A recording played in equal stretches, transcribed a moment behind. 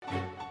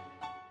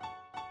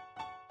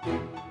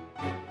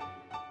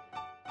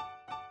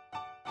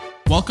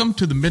Welcome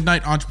to the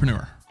Midnight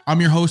Entrepreneur.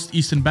 I'm your host,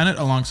 Easton Bennett,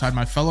 alongside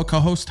my fellow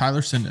co-host, Tyler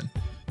Sinden.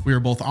 We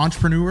are both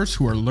entrepreneurs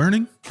who are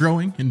learning,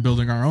 growing, and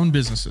building our own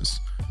businesses.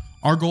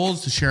 Our goal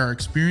is to share our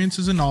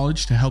experiences and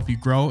knowledge to help you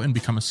grow and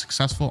become a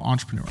successful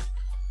entrepreneur.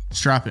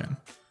 Strap in.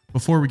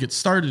 Before we get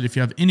started, if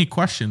you have any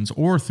questions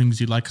or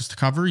things you'd like us to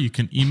cover, you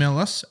can email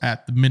us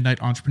at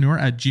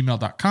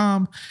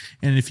themidnightentrepreneur@gmail.com.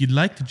 And if you'd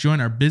like to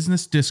join our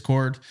business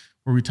Discord,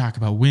 where we talk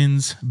about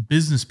wins,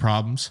 business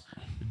problems,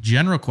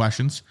 general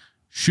questions,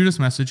 shoot us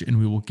a message and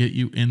we will get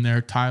you in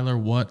there. Tyler,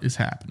 what is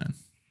happening?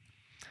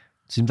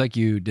 Seems like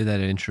you did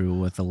that intro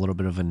with a little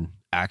bit of an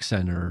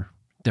accent or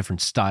different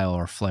style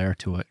or flair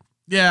to it.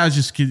 Yeah, I was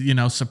just,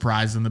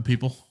 surprising the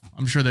people.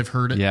 I'm sure they've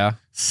heard it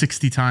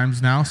 60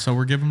 times now, so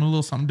we're giving them a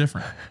little something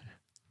different.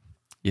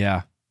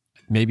 Yeah,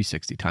 maybe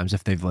 60 times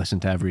if they've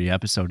listened to every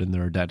episode and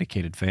they're a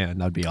dedicated fan.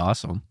 That'd be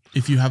awesome.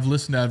 If you have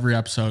listened to every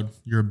episode,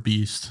 you're a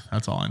beast.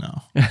 That's all I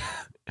know.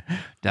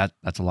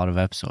 That's a lot of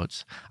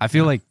episodes. I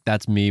feel like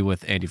that's me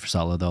with Andy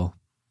Frisella, though.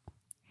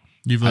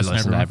 You've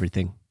listened to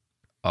everything.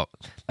 Oh,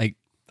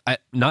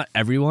 not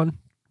everyone.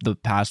 The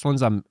past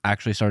ones I'm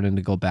actually starting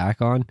to go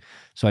back on.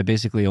 So I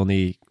basically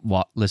only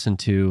listen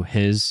to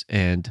his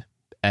and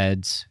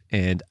Ed's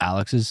and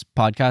Alex's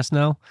podcast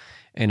now.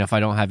 And if I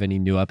don't have any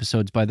new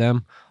episodes by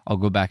them, I'll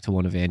go back to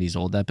one of Andy's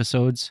old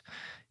episodes.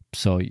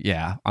 So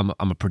yeah, I'm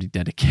a pretty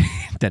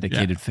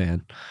dedicated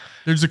fan.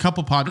 There's a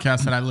couple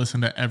podcasts that I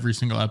listen to every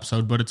single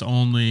episode, but it's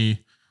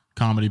only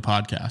comedy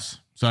podcasts.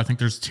 So I think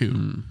there's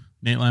two.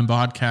 Nate Land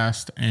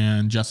Podcast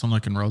and Jesselyn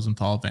Lick and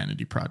Rosenthal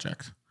Vanity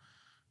Project.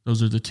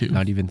 Those are the two.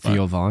 Not even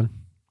Theo Vaughn?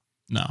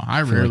 No,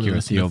 I rarely like you're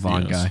listen a Theo to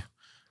Vaughn Theo's. guy.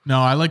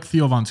 No, I like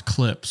Theo Vaughn's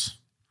clips,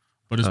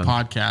 but his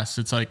podcasts,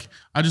 it's like,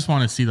 I just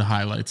want to see the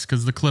highlights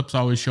because the clips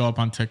always show up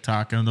on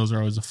TikTok and those are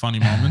always the funny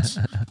moments.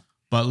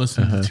 But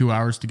listening to 2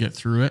 hours to get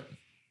through it,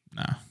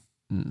 nah.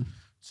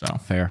 So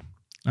fair.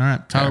 All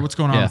right, Tyler, what's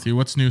going on with you?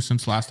 What's new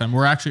since last time?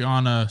 We're actually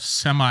on a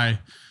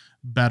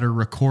better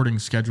recording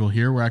schedule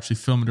here. We're actually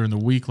filming during the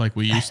week like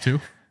we used to.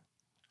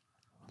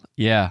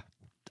 Yeah,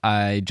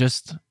 I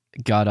just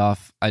got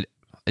off.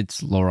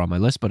 It's lower on my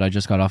list, but I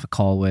just got off a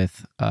call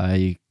with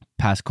a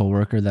past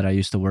coworker that I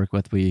used to work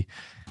with. We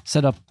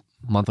set up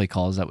monthly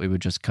calls that we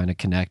would just kind of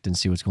connect and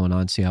see what's going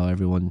on, see how we're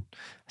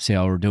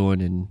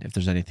doing, and if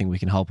there's anything we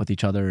can help with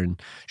each other.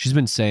 And she's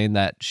been saying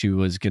that she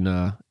was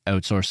gonna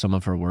outsource some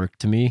of her work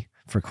to me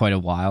for quite a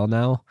while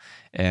now,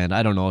 and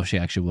I don't know if she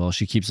actually will.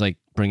 She keeps like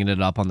bringing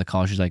it up on the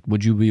call. She's like,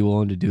 "Would you be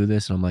willing to do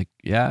this?" And I'm like,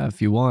 "Yeah,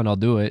 if you want, I'll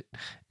do it."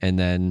 And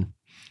then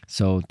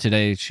so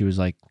today she was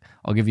like,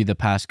 "I'll give you the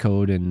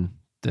passcode and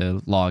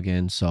the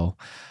login." So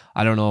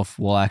I don't know if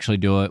we'll actually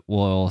do it.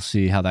 We'll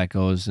see how that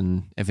goes.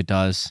 And if it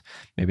does,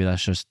 maybe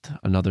that's just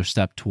another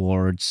step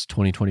towards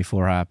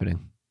 2024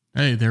 happening.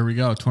 Hey, there we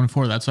go.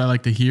 24. That's what I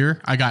like to hear.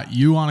 I got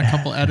you on a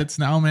couple edits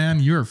now, man.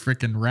 You're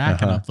freaking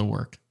racking up the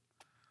work.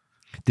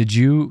 Did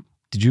you,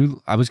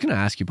 I was going to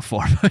ask you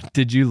before, but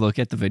did you look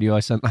at the video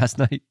I sent last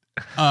night?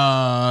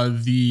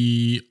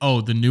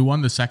 The new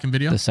one, the second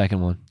video? The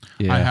second one.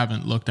 Yeah. I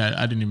haven't looked at it.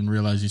 I didn't even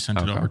realize you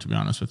sent it over, to be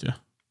honest with you.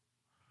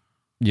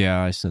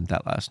 Yeah, I sent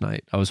that last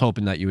night. I was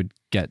hoping that you would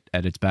get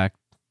edits back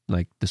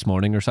like this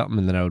morning or something,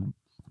 and then I would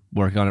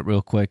work on it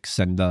real quick,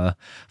 send the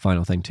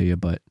final thing to you.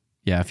 But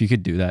yeah, if you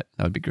could do that,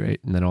 that would be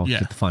great. And then I'll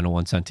get the final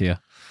one sent to you.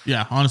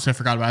 Yeah, honestly, I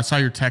forgot about it. I saw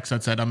your text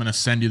that said, I'm going to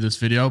send you this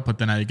video, but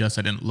then I guess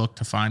I didn't look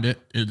to find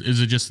it. Is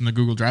it just in the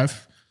Google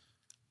Drive?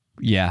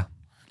 Yeah.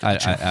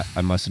 Gotcha.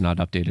 I must have not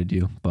updated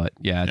you, but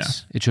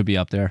it should be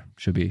up there.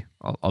 Should be.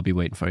 I'll be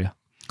waiting for you.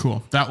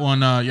 Cool. That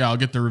one, I'll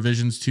get the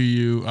revisions to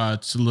you.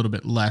 It's a little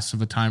bit less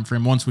of a time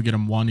frame. Once we get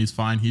him one, he's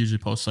fine. He usually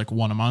posts like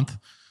one a month.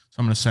 So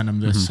I'm going to send him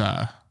this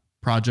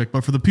project.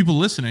 But for the people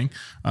listening,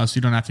 so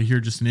you don't have to hear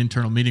just an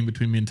internal meeting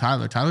between me and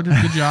Tyler. Tyler did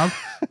a good job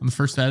on the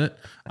first edit.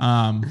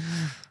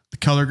 The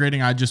color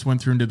grading, I just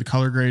went through and did the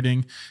color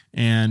grading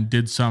and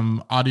did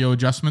some audio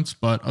adjustments.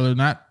 But other than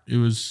that, it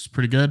was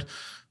pretty good.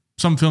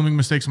 Some filming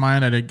mistakes on my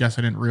end. I guess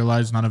I didn't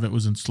realize none of it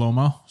was in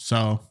slow-mo.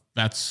 So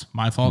that's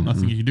my fault.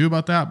 Nothing you can do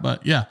about that.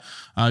 But yeah,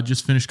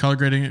 just finished color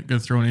grading it. Going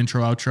to throw an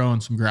intro, outro,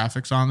 and some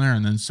graphics on there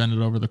and then send it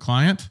over to the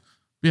client.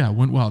 Yeah, it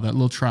went well. That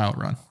little trial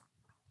run.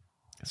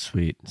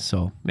 Sweet.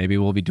 So maybe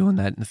we'll be doing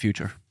that in the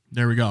future.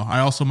 There we go. I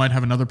also might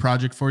have another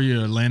project for you,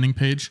 a landing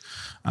page.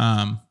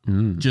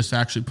 Just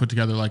actually put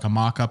together like a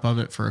mock-up of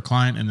it for a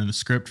client and then a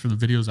script for the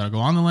videos that'll go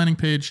on the landing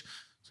page.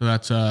 So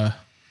that's a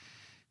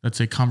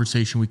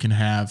conversation we can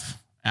have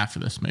after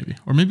this, maybe.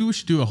 Or maybe we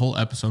should do a whole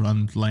episode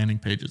on landing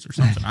pages or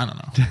something. I don't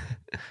know.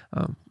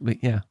 We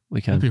can.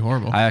 That'd be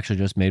horrible. I actually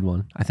just made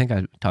one. I think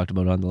I talked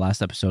about it on the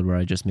last episode where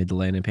I just made the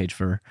landing page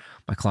for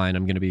my client.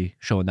 I'm going to be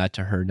showing that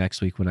to her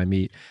next week when I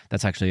meet.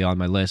 That's actually on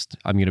my list.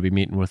 I'm going to be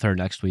meeting with her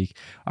next week.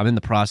 I'm in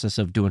the process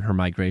of doing her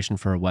migration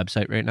for her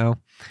website right now,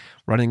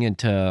 running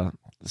into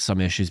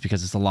some issues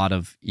because it's a lot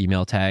of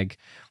email tag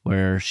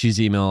where she's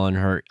emailing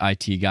her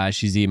IT guy,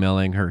 she's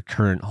emailing her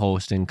current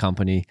hosting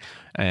company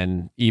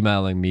and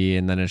emailing me.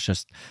 And then it's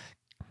just,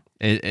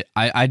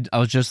 I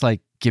was just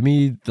like, give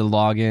me the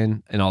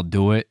login and I'll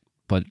do it.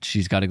 but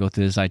she's got to go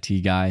through this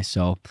IT guy.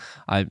 So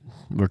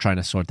we're trying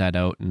to sort that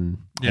out, and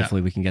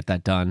hopefully we can get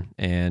that done.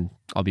 And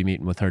I'll be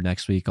meeting with her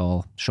next week.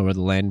 I'll show her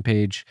the landing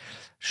page,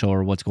 show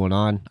her what's going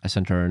on. I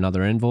sent her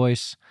another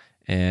invoice,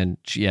 and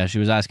she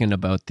was asking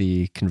about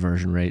the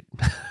conversion rate.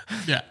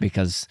 Yeah.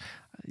 Because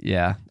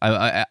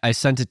I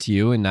sent it to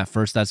you, and at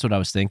first that's what I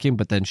was thinking,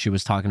 but then she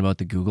was talking about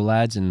the Google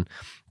ads and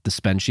the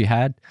spend she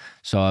had.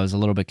 So I was a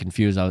little bit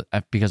confused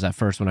because at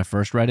first, when I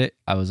first read it,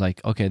 I was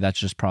like, okay, that's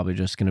just probably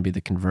just going to be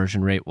the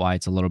conversion rate, why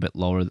it's a little bit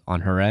lower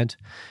on her end.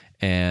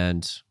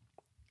 And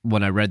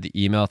when I read the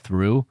email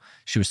through,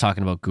 she was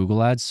talking about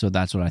Google ads. So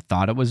that's what I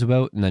thought it was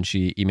about. And then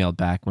she emailed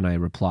back when I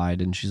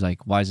replied, and she's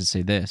like, why does it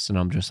say this? And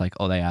I'm just like,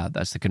 oh,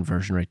 that's the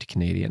conversion rate to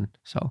Canadian.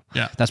 So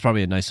that's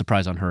probably a nice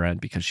surprise on her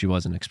end, because she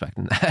wasn't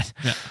expecting that.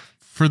 Yeah.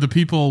 For the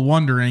people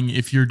wondering,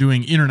 if you're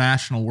doing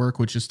international work,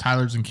 which is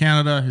Tyler's in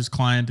Canada, his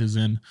client is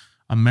in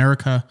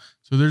America.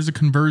 So there's a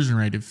conversion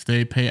rate. If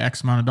they pay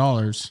X amount of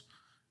dollars,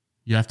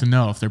 you have to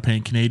know if they're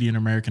paying Canadian or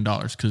American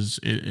dollars, because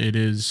it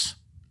is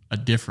a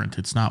different.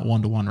 It's not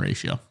 1-to-1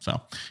 ratio.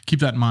 So keep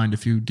that in mind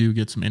if you do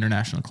get some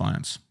international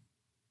clients.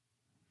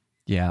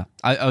 Yeah.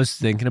 I was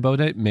thinking about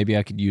it. Maybe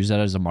I could use that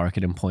as a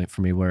marketing point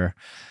for me, where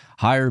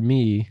hire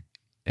me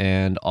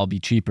and I'll be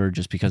cheaper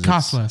just because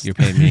you're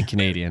paying me in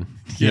Canadian.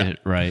 Yeah,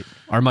 right.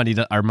 Our money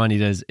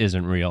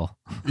isn't real.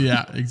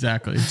 Yeah,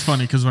 exactly. It's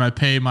funny because when I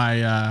pay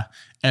my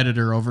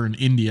editor over in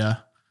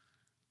India,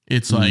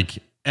 it's like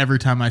every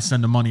time I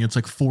send him money, it's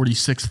like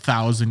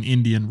 46,000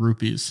 Indian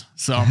rupees.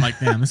 So I'm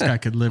like, man, this guy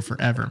could live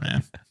forever,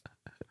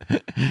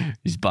 man.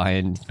 He's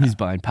buying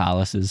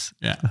palaces.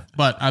 Yeah,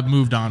 but I've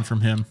moved on from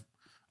him.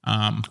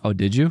 Oh,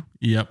 did you?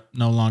 Yep.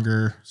 No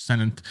longer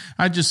sending.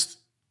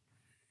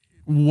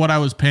 What I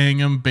was paying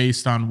him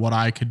based on what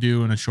I could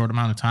do in a short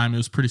amount of time, it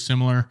was pretty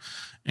similar.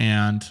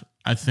 And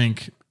I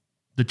think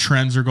the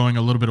trends are going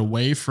a little bit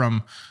away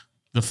from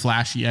the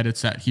flashy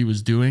edits that he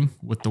was doing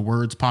with the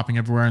words popping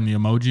everywhere and the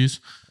emojis.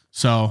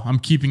 So I'm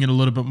keeping it a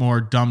little bit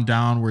more dumbed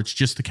down, where it's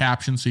just the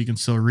caption, so you can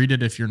still read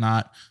it if you're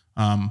not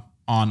on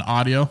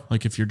audio,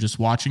 like if you're just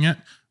watching it,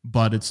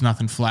 but it's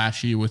nothing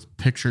flashy with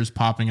pictures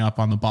popping up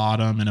on the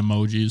bottom and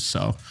emojis.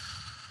 So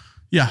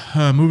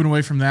moving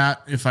away from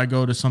that. If I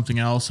go to something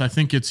else, I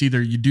think it's either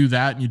you do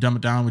that and you dumb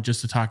it down with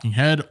just a talking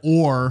head,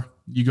 or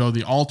you go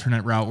the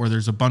alternate route where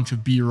there's a bunch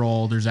of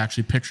B-roll, there's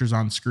actually pictures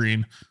on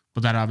screen,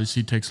 but that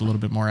obviously takes a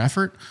little bit more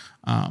effort.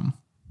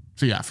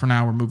 For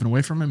now we're moving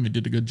away from him. He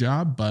did a good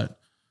job, but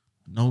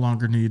no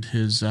longer need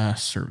his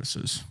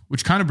services,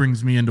 which kind of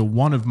brings me into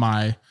one of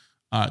my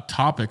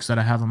topics that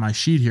I have on my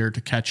sheet here to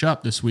catch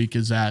up this week.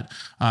 Is that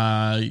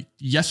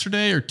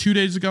yesterday or 2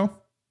 days ago,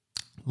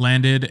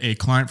 landed a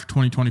client for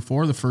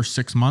 2024, the first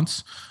 6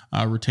 months,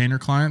 retainer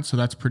client. So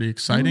that's pretty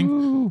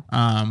exciting.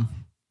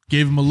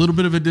 Gave them a little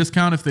bit of a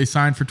discount if they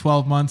signed for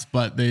 12 months,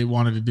 but they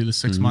wanted to do the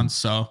 6 months.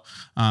 So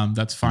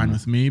that's fine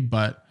with me.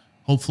 But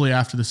hopefully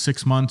after the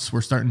 6 months,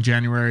 we're starting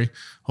January.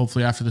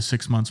 Hopefully after the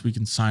 6 months, we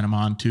can sign them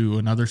on to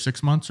another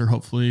 6 months, or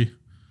hopefully,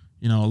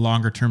 a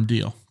longer term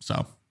deal.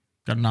 So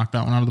got to knock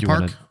that one out of the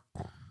park.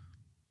 Do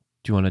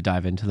you want to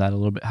dive into that a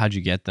little bit? How'd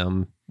you get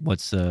them?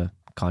 What's the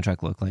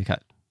contract look like?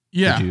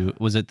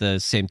 Was it the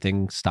same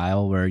thing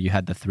style where you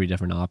had the 3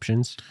 different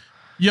options?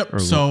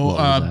 Yep.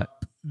 So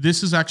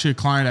this is actually a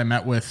client I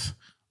met with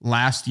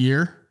last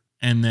year,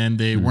 and then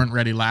they weren't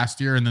ready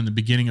last year. And then the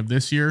beginning of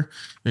this year,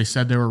 they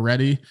said they were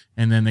ready,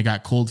 and then they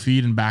got cold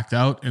feet and backed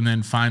out. And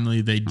then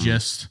finally they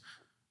just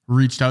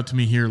reached out to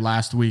me here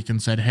last week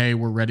and said, hey,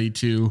 we're ready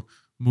to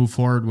move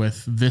forward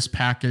with this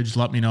package.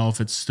 Let me know if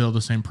it's still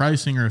the same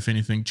pricing or if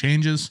anything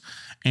changes.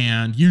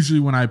 And usually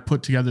when I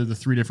put together the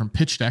 3 different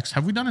pitch decks,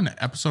 have we done an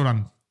episode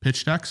on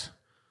pitch decks?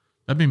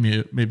 That'd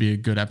be maybe a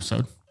good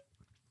episode.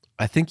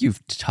 I think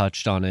you've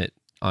touched on it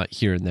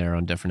here and there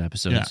on different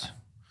episodes.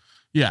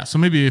 Yeah. So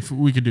maybe if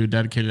we could do a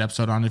dedicated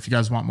episode on it, if you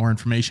guys want more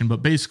information.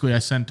 But basically I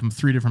sent them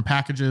 3 different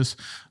packages,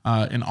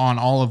 and on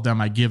all of them,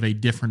 I give a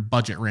different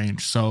budget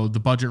range. So the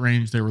budget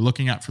range they were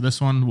looking at for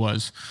this one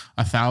was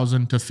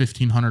 $1,000 to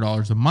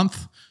 $1,500 a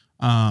month.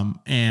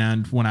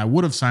 And when I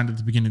would have signed at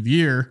the beginning of the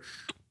year,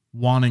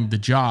 wanting the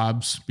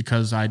jobs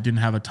because I didn't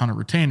have a ton of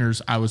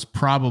retainers, I was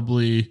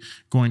probably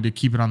going to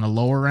keep it on the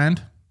lower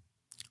end,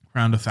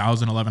 around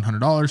 $1,000,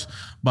 $1,100.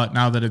 But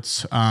now that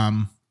it's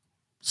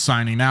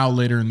signing now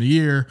later in the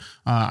year,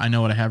 I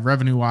know what I have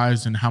revenue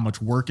wise and how much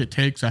work it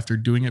takes after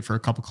doing it for a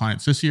couple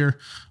clients this year.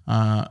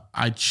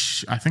 I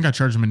think I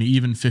charged them an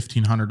even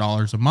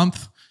 $1,500 a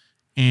month,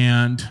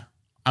 and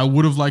I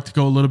would have liked to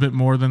go a little bit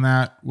more than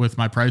that with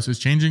my prices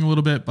changing a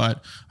little bit,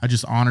 but I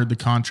just honored the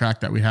contract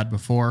that we had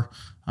before.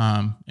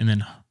 And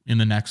then in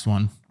the next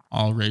one,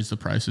 I'll raise the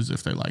prices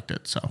if they liked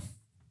it.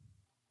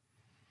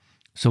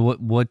 So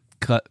what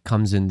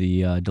comes in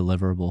the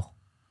deliverable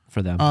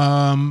for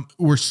them?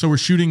 We're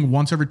shooting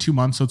once every 2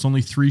 months. So it's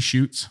only 3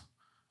 shoots.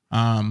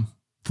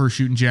 First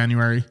shoot in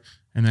January,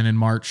 and then in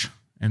March,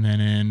 and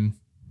then in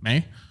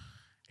May.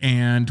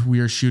 And we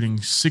are shooting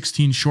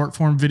 16 short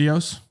form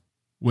videos,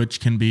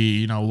 which can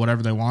be,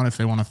 whatever they want. If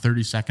they want a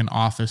 30-second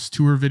office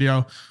tour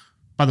video,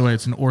 by the way,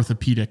 it's an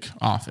orthopedic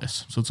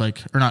office. So it's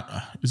like, or not,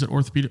 is it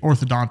orthopedic?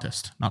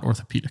 Orthodontist, not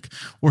orthopedic.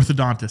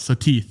 Orthodontist, so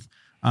teeth,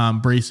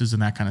 braces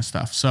and that kind of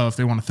stuff. So if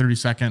they want a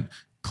 30-second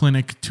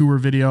clinic tour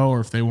video, or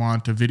if they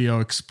want a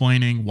video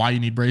explaining why you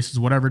need braces,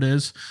 whatever it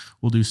is,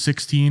 we'll do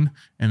 16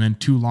 and then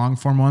 2 long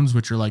form ones,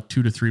 which are like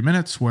 2 to 3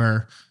 minutes,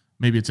 where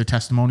maybe it's a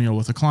testimonial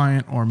with a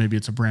client, or maybe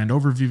it's a brand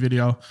overview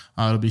video.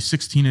 It'll be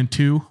 16 and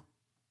 2,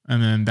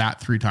 and then that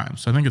 3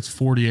 times. So I think it's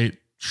 48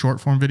 short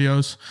form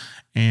videos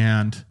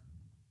and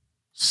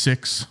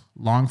 6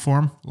 long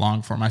form.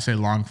 I say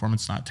long form,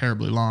 it's not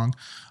terribly long.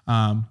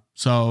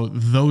 So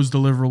those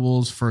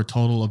deliverables for a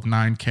total of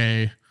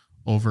 $9,000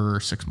 over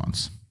 6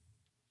 months.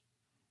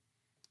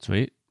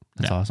 Sweet.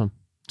 That's awesome.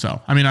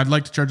 So, I mean, I'd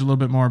like to charge a little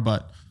bit more,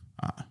 but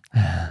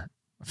I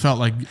felt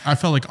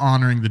like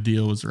honoring the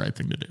deal was the right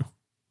thing to do.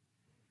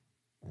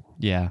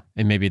 Yeah.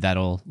 And maybe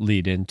that'll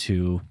lead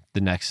into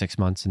the next 6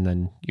 months, and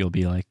then you'll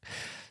be like,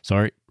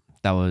 sorry,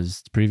 that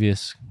was the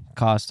previous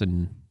cost,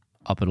 and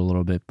up it a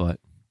little bit. But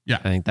yeah,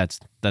 I think that's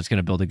going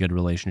to build a good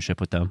relationship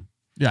with them.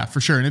 Yeah,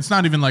 for sure. And it's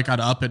not even like I'd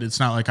up it. It's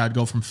not like I'd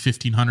go from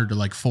 1,500 to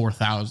like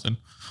 4,000,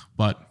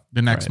 but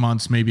the next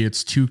months, maybe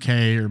it's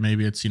 2K, or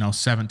maybe it's,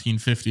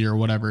 1,750 or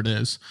whatever it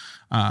is.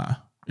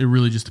 It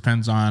really just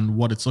depends on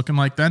what it's looking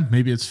like then.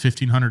 Maybe it's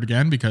 1,500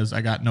 again because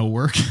I got no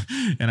work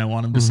and I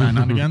want them to sign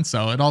on again.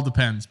 So it all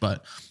depends,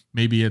 but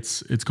maybe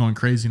it's going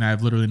crazy and I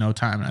have literally no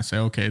time. And I say,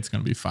 okay, it's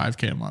going to be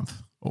 5K a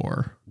month,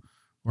 or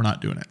we're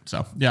not doing it.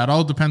 So yeah, it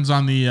all depends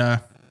on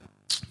the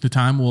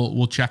time.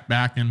 We'll check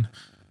back in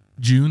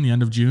June, the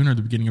end of June or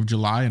the beginning of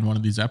July in one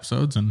of these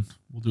episodes, and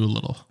we'll do a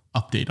little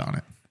update on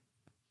it.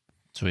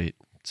 Sweet.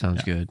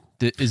 Sounds good.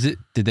 Is it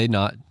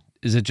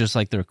just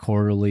like their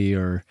quarterly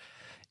or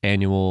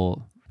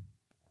annual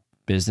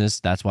business?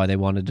 That's why they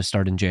wanted to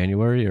start in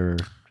January, or?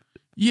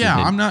 Yeah,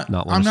 I'm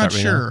not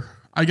sure.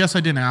 I guess I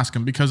didn't ask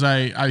him because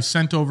I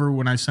sent over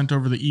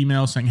the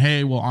email saying,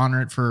 hey, we'll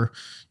honor it for,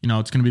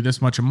 it's going to be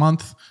this much a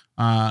month.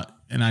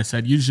 And I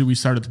said, usually we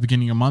start at the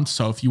beginning of month.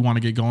 So if you want to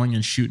get going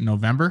and shoot in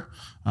November,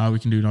 we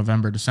can do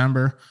November,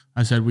 December.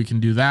 I said, we can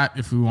do that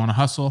if we want to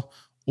hustle.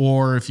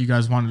 Or if you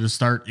guys wanted to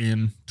start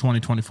in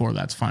 2024,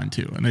 that's fine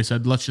too. And they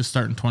said, let's just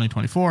start in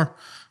 2024. I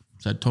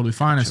said, totally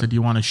fine. I said, do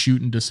you want to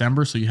shoot in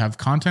December so you have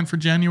content for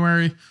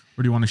January?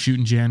 Or do you want to shoot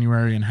in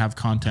January and have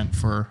content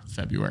for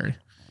February?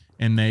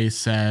 And they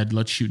said,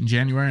 let's shoot in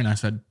January. And I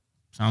said,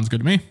 sounds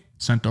good to me.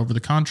 Sent over the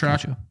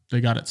contract. Gotcha.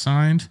 They got it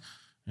signed.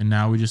 And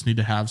now we just need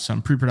to have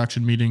some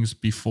pre-production meetings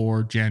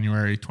before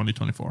January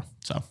 2024.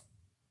 So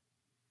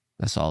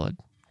that's solid.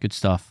 Good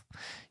stuff.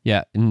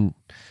 Yeah. And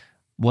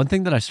one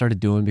thing that I started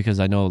doing, because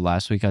I know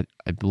last week, I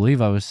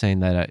believe I was saying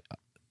that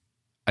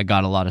I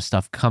got a lot of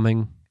stuff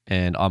coming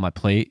and on my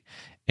plate.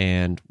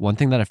 And one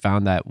thing that I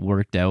found that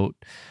worked out,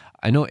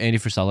 I know Andy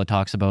Frisella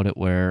talks about it,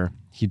 where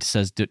he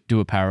says do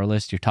a power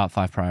list, your top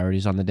 5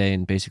 priorities on the day.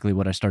 And basically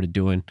what I started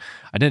doing,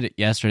 I did it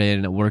yesterday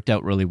and it worked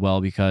out really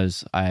well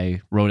because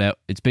I wrote out,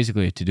 it's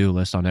basically a to-do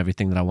list on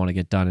everything that I want to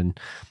get done. And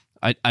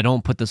I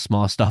don't put the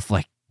small stuff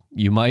like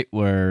you might,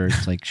 where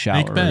it's like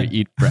shower,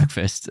 eat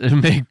breakfast,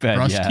 make bed,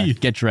 brush teeth,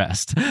 get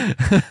dressed.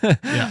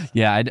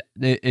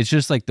 It's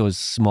just like those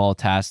small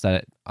tasks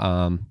that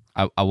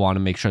I want to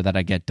make sure that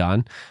I get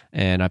done.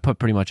 And I put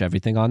pretty much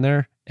everything on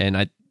there.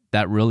 And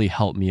that really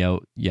helped me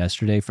out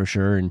yesterday for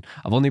sure. And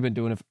I've only been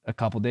doing it a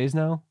couple days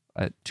now,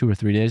 2 or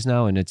 3 days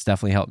now. And it's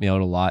definitely helped me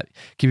out a lot,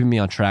 keeping me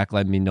on track,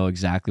 letting me know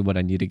exactly what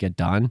I need to get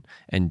done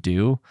and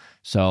do.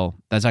 So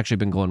that's actually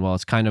been going well.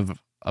 It's kind of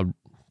a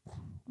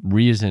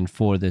reason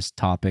for this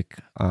topic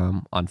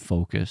on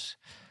focus.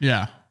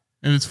 Yeah.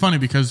 And it's funny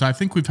because I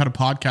think we've had a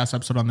podcast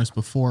episode on this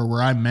before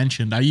where I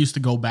mentioned I used to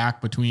go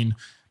back between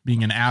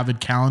being an avid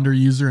calendar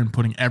user and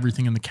putting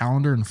everything in the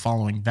calendar and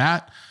following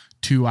that,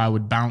 to I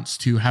would bounce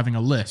to having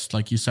a list,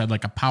 like you said,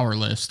 like a power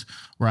list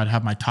where I'd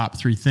have my top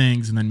 3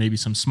 things and then maybe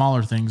some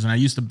smaller things. And I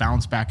used to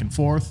bounce back and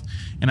forth.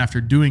 And after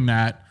doing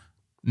that,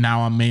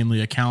 now I'm mainly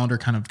a calendar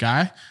kind of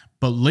guy.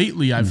 But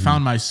lately I've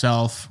found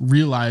myself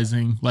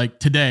realizing, like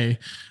today,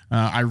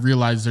 I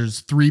realized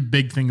there's 3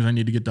 big things I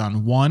need to get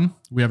done. 1,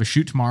 we have a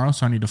shoot tomorrow,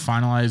 so I need to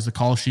finalize the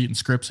call sheet and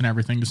scripts and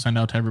everything to send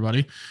out to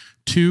everybody.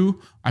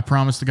 2, I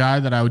promised the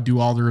guy that I would do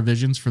all the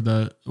revisions for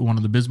one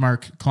of the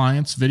Bismarck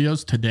clients'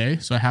 videos today,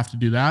 so I have to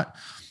do that.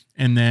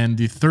 And then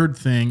the 3rd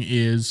thing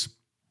is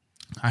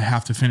I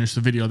have to finish the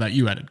video that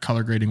you edit,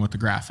 color grading with the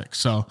graphics.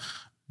 So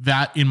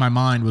that in my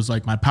mind was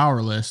like my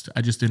power list.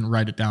 I just didn't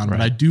write it down, right.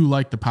 But I do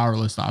like the power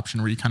list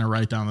option where you kind of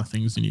write down the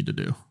things you need to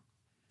do.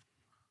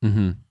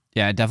 Mm-hmm.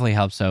 Yeah, it definitely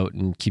helps out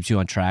and keeps you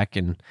on track.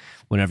 And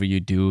whenever you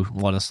do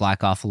want to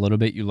slack off a little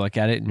bit, you look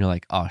at it and you're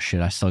like, oh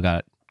shit, I still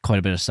got quite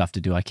a bit of stuff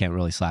to do. I can't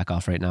really slack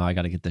off right now. I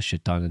got to get this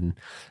shit done and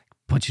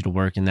put you to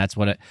work. And that's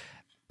what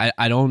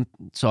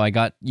so I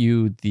got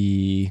you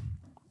the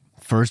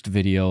first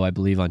video, I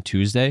believe, on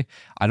Tuesday.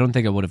 I don't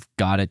think I would have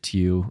got it to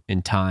you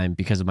in time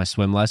because of my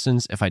swim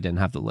lessons if I didn't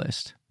have the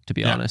list, to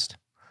be honest.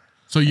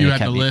 So you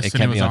had the list and it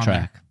kept me on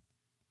track.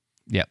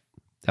 There. Yep.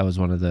 That was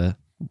one of the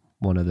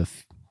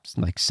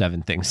like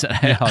 7 things that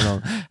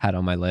I had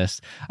on my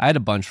list. I had a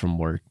bunch from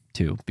work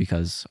too,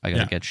 because I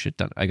gotta get shit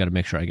done. I gotta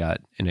make sure I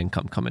got an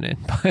income coming in.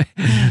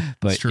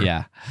 But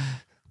yeah,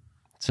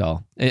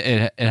 so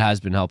it has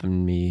been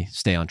helping me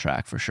stay on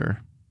track for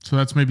sure. So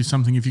that's maybe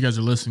something, if you guys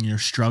are listening, you're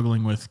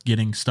struggling with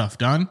getting stuff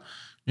done,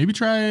 maybe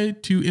try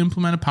to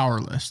implement a power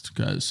list,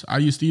 because I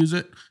used to use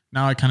it.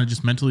 Now I kind of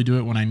just mentally do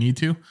it when I need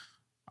to.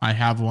 I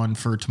have one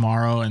for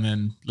tomorrow and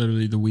then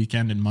literally the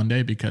weekend and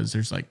Monday, because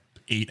there's like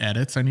 8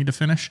 edits I need to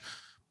finish.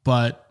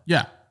 But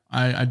yeah,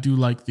 I do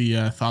like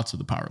the thoughts of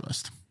the power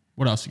list.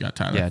 What else you got,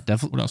 Tyler? Yeah,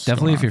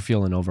 definitely if you're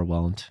feeling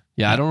overwhelmed.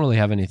 Yeah, I don't really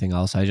have anything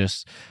else. I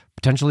just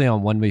potentially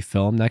on when we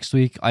film next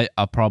week,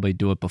 I'll probably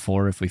do it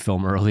before if we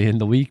film early in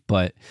the week.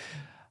 But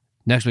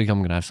next week I'm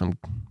going to have some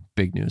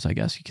big news, I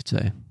guess you could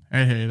say.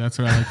 Hey, that's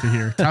what I like to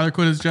hear. Tyler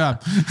quit his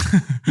job.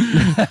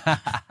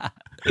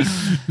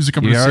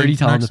 You're already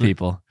telling the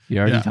people.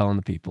 You're already telling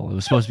the people. It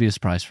was supposed to be a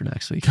surprise for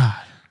next week. God.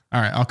 All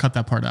right, I'll cut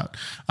that part out.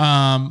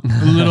 A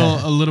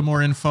little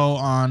more info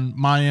on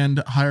my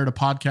end. Hired a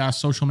podcast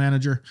social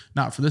manager,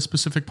 not for this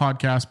specific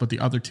podcast, but the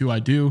other 2 I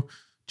do,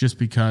 just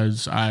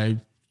because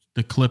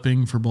the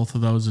clipping for both of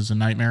those is a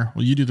nightmare.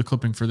 Well, you do the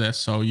clipping for this,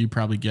 so you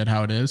probably get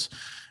how it is.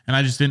 And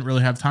I just didn't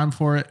really have time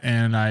for it.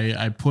 And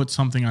I put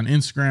something on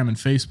Instagram and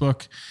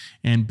Facebook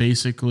and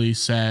basically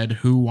said,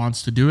 who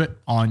wants to do it?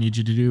 All I need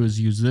you to do is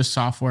use this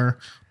software,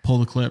 pull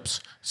the clips,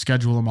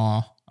 schedule them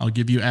all. I'll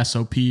give you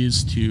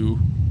SOPs to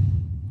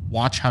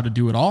watch how to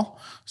do it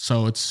all.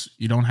 So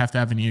you don't have to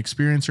have any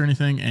experience or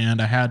anything.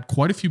 And I had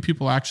quite a few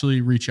people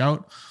actually reach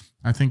out.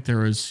 I think there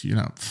was,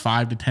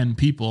 5 to 10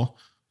 people.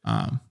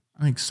 I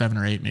think 7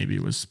 or 8 maybe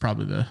was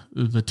probably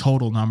the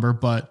total number,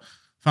 but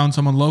found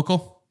someone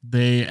local.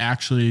 They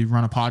actually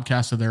run a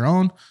podcast of their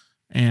own,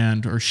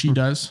 or she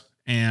does,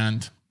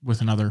 and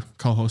with another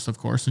co-host, of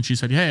course. And she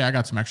said, hey, I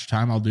got some extra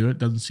time. I'll do it.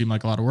 Doesn't seem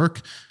like a lot of work.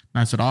 And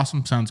I said,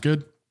 awesome. Sounds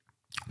good.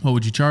 What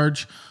would you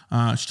charge?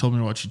 She told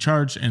me what she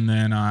charged. And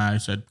then I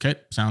said, okay,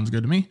 sounds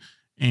good to me.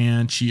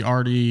 And she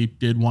already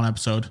did 1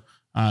 episode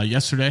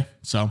yesterday.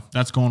 So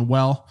that's going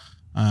well.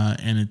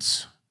 And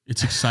it's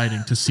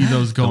exciting to see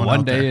those going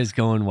one out day there. Is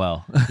going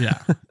well.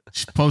 Yeah.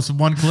 She posted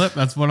 1 clip.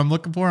 That's what I'm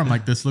looking for. I'm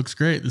like, this looks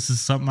great. This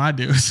is something I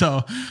do.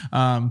 So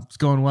it's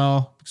going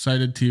well.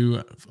 Excited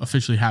to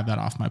officially have that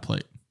off my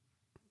plate.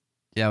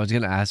 Yeah, I was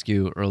going to ask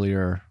you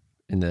earlier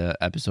in the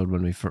episode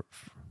when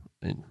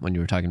you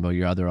were talking about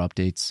your other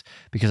updates,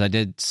 because I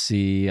did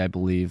see, I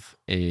believe,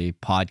 a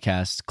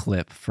podcast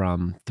clip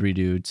from 3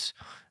 dudes.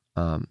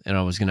 And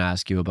I was going to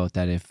ask you about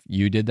that, if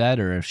you did that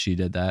or if she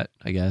did that,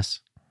 I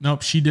guess.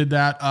 Nope, she did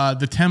that.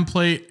 The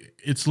template,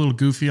 it's a little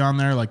goofy on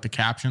there. Like the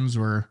captions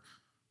were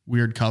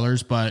weird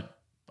colors, but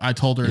I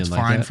told her it's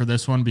fine for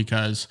this one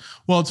because,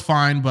 well, it's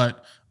fine,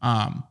 but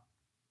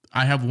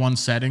I have one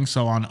setting.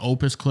 So on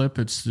Opus Clip,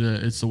 it's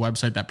the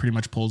website that pretty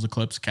much pulls the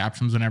clips,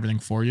 captions, and everything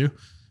for you.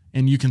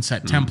 And you can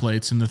set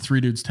templates. And the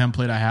 3 dudes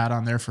template I had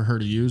on there for her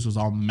to use was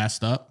all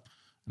messed up.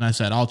 And I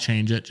said, I'll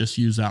change it. Just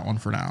use that one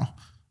for now.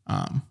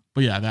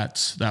 But yeah,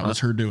 that was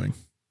her doing.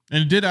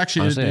 And it did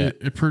actually, honestly,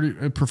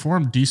 it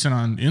performed decent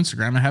on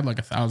Instagram. It had like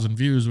 1,000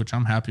 views, which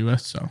I'm happy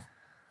with. So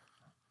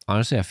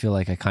honestly, I feel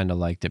like I kind of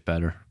liked it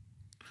better.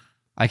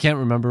 I can't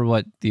remember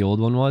what the old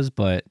one was,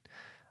 but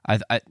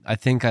I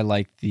think I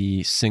liked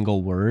the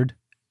single word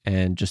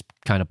and just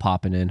kind of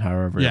popping in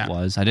however it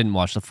was. I didn't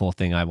watch the full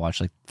thing. I watched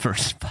like the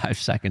first 5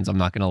 seconds, I'm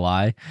not going to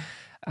lie,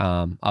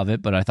 of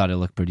it, but I thought it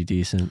looked pretty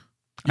decent.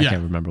 I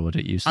can't remember what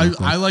it used to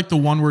look like. I like the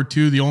one word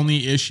too. The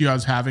only issue I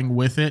was having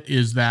with it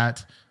is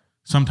that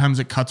sometimes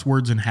it cuts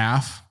words in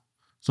half.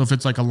 So if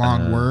it's like a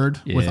long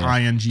word with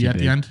ing at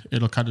the end,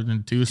 it'll cut it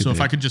in 2. So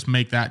if I could just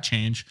make that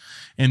change.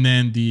 And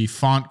then the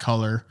font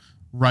color,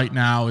 right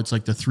now it's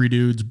like the 3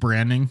 dudes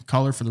branding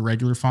color for the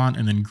regular font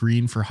and then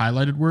green for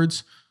highlighted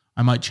words.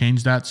 I might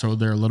change that so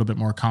they're a little bit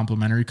more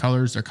complementary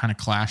colors. They're kind of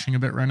clashing a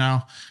bit right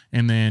now.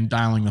 And then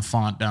dialing the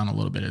font down a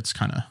little bit. It's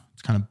kind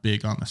of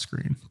big on the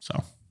screen.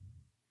 So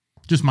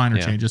just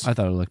minor changes. I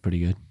thought it looked pretty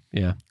good.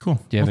 Yeah. Cool.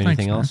 Do you have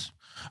anything else?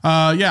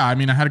 Yeah. I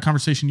mean, I had a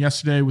conversation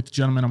yesterday with the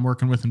gentleman I'm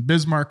working with in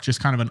Bismarck,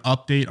 just kind of an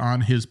update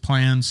on his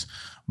plans,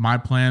 my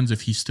plans,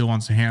 if he still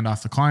wants to hand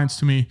off the clients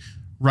to me.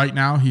 Right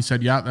now, he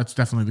said, yeah, that's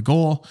definitely the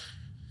goal.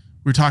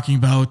 We're talking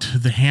about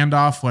the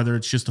handoff, whether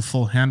it's just a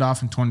full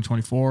handoff in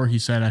 2024. He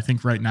said, I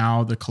think right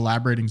now the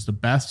collaborating is the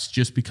best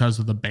just because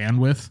of the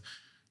bandwidth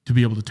to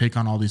be able to take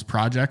on all these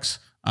projects.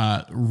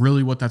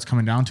 Really what that's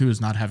coming down to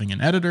is not having an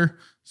editor.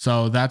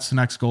 So that's the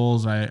next goal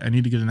is I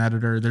need to get an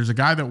editor. There's a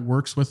guy that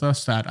works with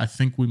us that I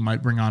think we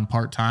might bring on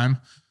part-time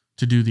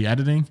to do the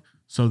editing.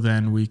 So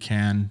then we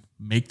can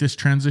make this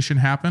transition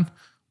happen.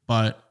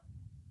 But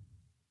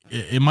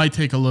it might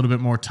take a little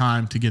bit more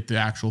time to get the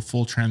actual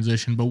full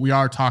transition, but we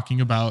are talking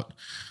about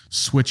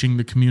switching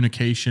the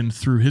communication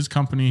through his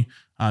company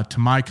to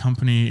my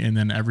company. And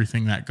then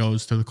everything that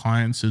goes to the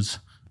clients is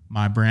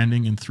my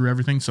branding and through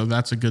everything. So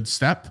that's a good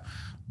step,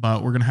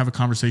 but we're going to have a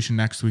conversation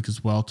next week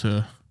as well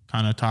to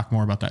kind of talk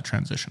more about that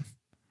transition.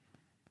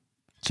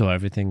 So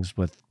everything's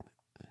with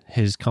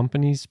his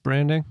company's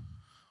branding?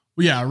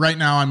 Well, yeah, right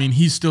now, I mean,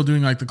 he's still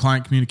doing like the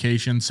client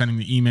communication, sending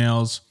the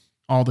emails,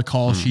 all the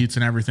call sheets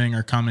and everything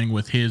are coming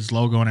with his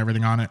logo and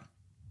everything on it.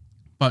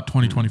 But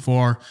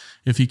 2024,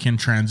 if he can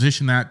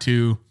transition that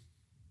to,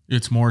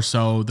 it's more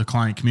so the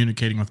client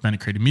communicating with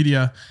Bennett Creative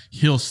Media,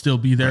 he'll still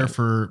be there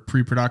for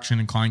pre-production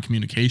and client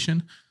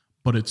communication,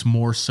 but it's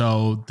more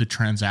so the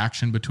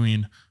transaction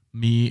between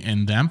me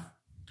and them.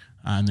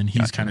 And then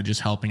he's kind of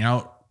just helping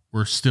out.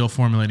 We're still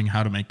formulating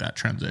how to make that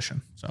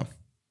transition. So.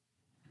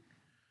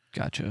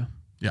 Gotcha.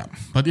 Yeah.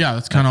 But yeah,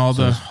 that's kind of all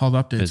the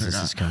updates.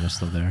 Business is kind of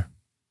still there.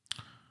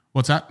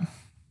 What's that?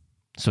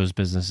 So his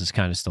business is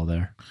kind of still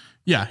there.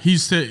 Yeah,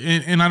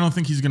 and I don't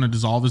think he's going to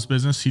dissolve his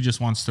business. He just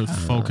wants to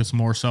focus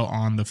more so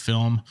on the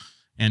film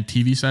and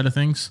TV side of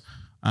things.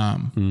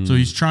 So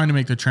he's trying to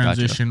make the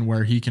transition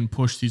where he can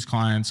push these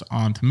clients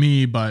onto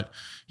me, but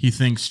he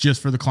thinks just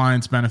for the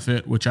client's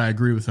benefit, which I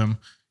agree with him,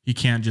 he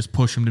can't just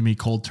push them to me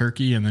cold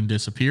turkey and then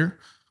disappear.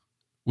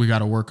 We got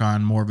to work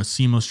on more of a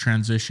seamless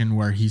transition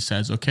where he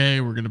says,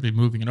 okay, we're going to be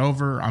moving it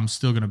over. I'm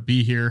still going to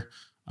be here.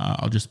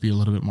 I'll just be a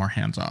little bit more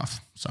hands off.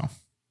 So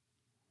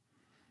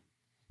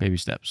baby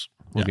steps.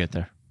 We'll get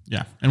there.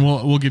 Yeah. And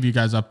we'll give you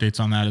guys updates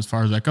on that as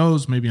far as that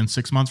goes. Maybe in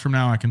 6 months from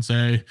now, I can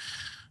say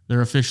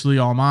they're officially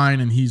all mine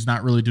and he's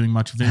not really doing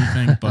much of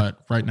anything.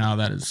 But right now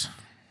that is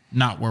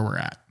not where we're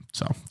at.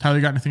 So Tyler,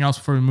 you got anything else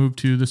before we move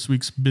to this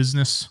week's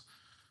business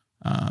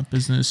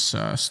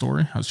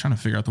story? I was trying to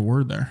figure out the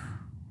word there.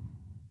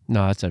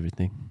 No, that's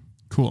everything.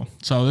 Cool.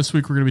 So this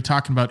week we're going to be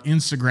talking about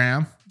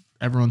Instagram,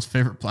 everyone's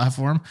favorite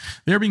platform.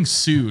 They're being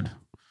sued.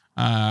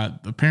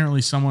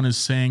 Apparently someone is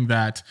saying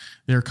that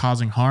they're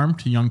causing harm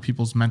to young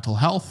people's mental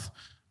health,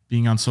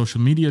 being on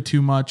social media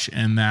too much,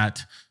 and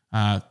that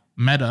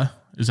Meta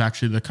is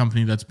actually the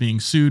company that's being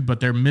sued, but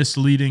they're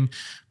misleading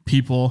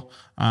people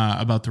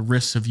about the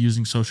risks of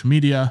using social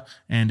media,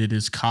 and it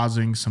is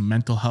causing some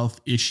mental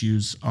health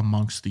issues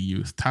amongst the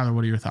youth. Tyler,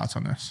 what are your thoughts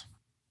on this?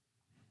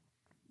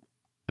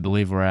 I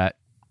believe we're at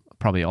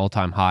probably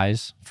all-time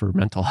highs for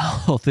mental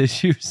health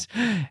issues,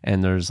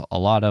 and there's a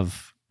lot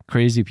of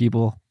crazy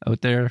people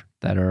out there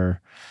that are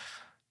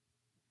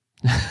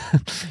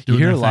you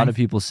hear a lot of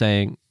people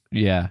saying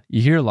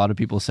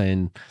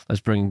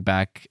let's bring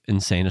back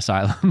insane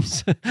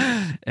asylums.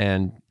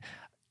 And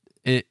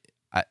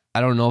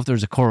I don't know if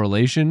there's a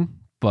correlation,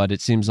 but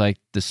it seems like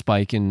the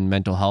spike in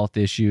mental health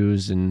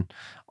issues and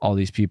all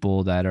these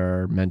people that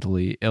are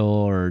mentally ill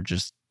or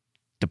just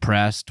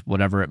depressed,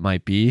 whatever it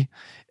might be,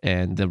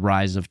 and the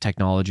rise of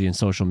technology and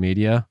social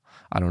media,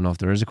 I don't know if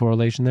there is a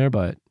correlation there,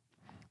 but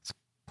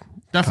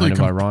definitely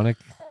kind of ironic.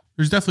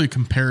 There's definitely a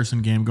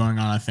comparison game going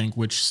on, I think,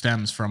 which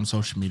stems from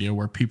social media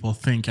where people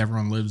think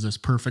everyone lives this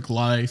perfect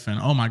life and,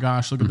 oh my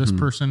gosh, look at this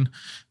person.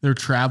 They're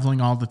traveling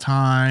all the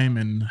time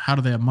and how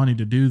do they have money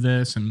to do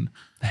this and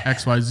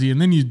X, Y, Z. And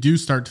then you do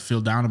start to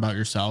feel down about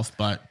yourself,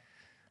 but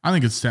I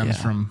think it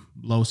stems from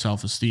low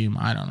self-esteem.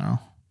 I don't know.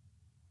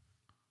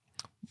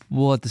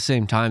 Well, at the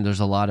same time,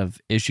 there's a lot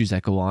of issues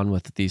that go on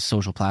with these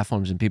social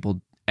platforms and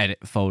people edit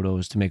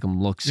photos to make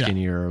them look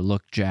skinnier or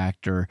look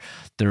jacked, or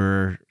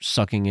they're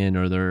sucking in,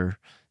 or they're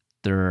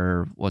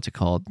what's it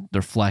called?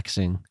 They're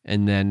flexing.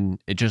 And then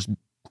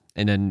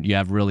you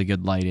have really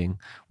good lighting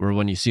where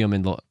when you see them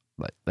in the,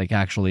 like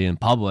actually in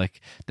public,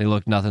 they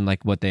look nothing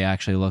like what they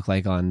actually look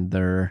like on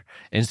their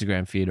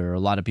Instagram feed. Or a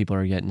lot of people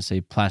are getting,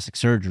 say, plastic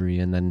surgery,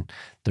 and then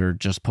they're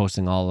just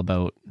posting all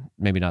about,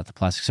 maybe not the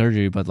plastic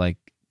surgery, but like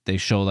they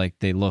show like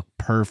they look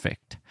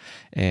perfect.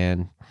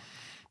 And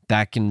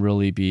that can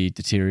really be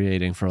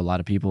deteriorating for a lot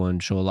of people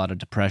and show a lot of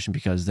depression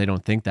because they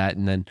don't think that.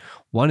 And then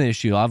one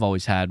issue I've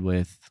always had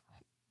with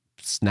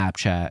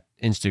Snapchat,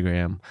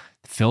 Instagram,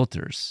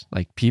 filters,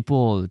 like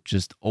people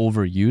just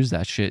overuse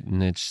that shit.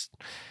 And it's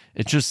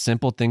just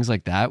simple things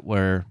like that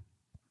where,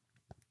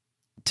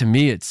 to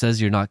me, it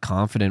says you're not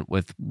confident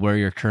with where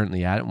you're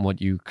currently at and what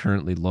you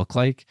currently look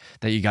like,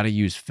 that you got to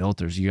use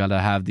filters. You got to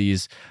have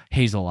these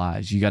hazel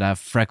eyes. You got to have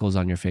freckles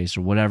on your face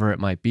or whatever it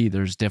might be.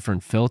 There's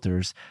different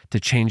filters to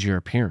change your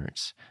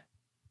appearance.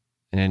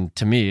 And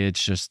to me,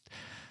 it's just,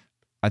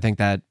 I think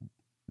that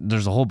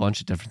there's a whole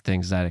bunch of different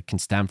things that it can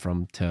stem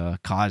from to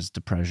cause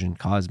depression,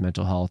 cause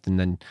mental health. And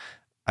then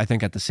I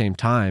think at the same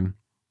time,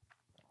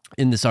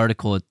 in this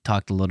article, it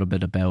talked a little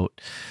bit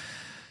about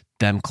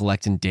them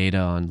collecting data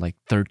on like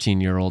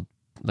 13-year-old,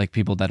 like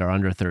people that are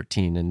under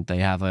 13, and they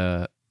have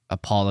a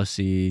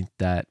policy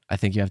that I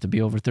think you have to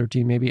be over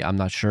 13, maybe, I'm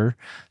not sure.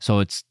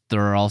 So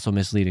they're also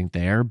misleading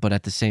there, but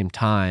at the same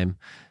time,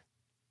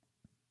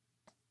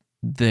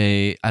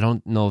 I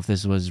don't know if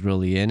this was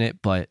really in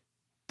it, but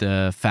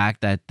the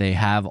fact that they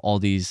have all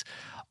these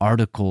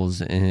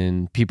articles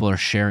and people are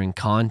sharing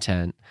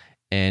content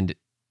and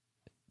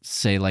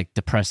say like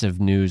depressive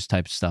news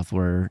type stuff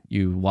where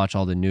you watch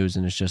all the news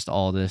and it's just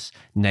all this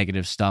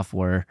negative stuff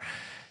where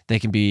they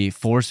can be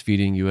force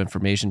feeding you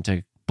information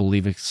to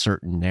believe a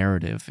certain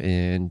narrative,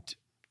 and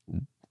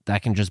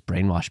that can just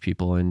brainwash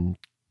people and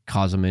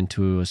cause them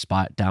into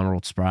a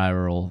downward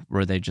spiral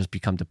where they just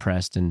become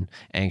depressed and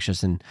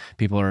anxious, and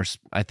people are,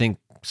 I think,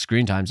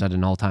 screen time's at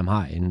an all-time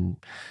high. And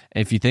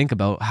if you think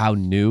about how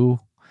new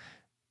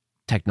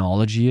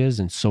technology is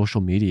and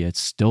social media,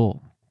 it's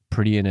still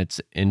pretty in its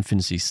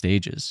infancy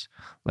stages.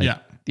 Like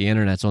the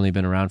internet's only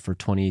been around for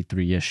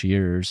 23-ish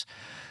years.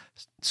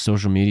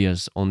 Social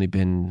media's only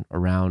been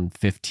around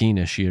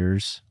 15-ish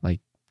years. Like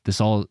this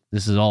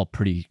is all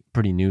pretty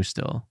new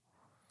still.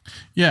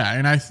 Yeah,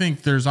 and I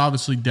think there's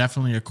obviously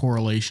definitely a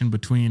correlation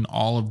between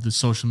all of the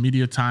social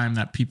media time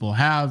that people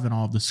have and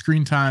all of the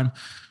screen time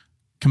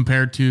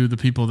compared to the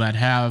people that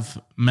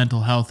have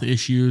mental health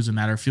issues and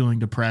that are feeling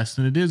depressed.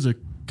 And it is a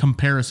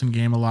comparison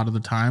game a lot of the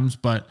times,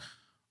 but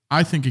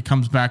I think it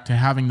comes back to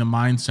having the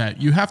mindset.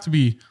 You have to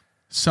be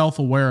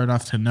self-aware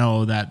enough to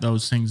know that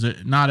those things,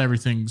 not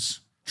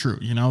everything's true.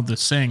 You know, the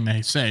saying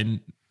they say,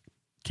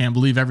 can't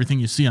believe everything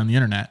you see on the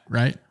internet,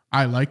 right?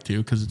 I like to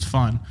because it's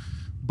fun,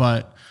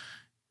 but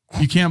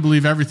you can't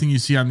believe everything you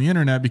see on the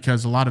internet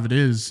because a lot of it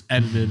is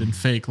edited and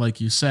fake, like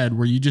you said,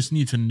 where you just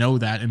need to know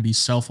that and be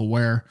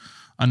self-aware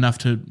enough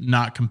to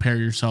not compare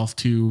yourself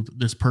to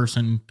this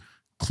person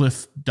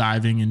cliff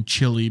diving in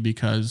Chile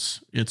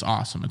because it's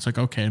awesome. It's like,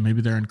 okay,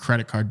 maybe they're in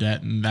credit card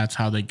debt and that's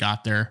how they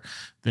got there.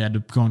 They had to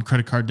go in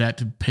credit card debt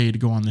to pay to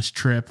go on this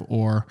trip,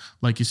 or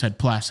like you said,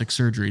 plastic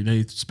surgery.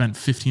 They spent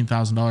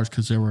 $15,000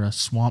 because they were a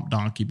swamp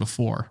donkey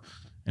before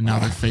and now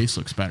their face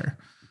looks better.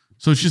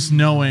 So it's just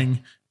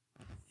knowing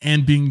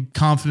and being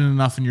confident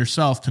enough in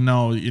yourself to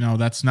know, you know,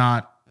 that's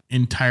not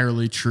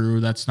entirely true.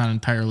 That's not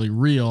entirely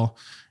real.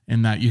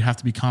 And that you have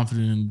to be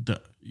confident in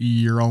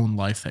your own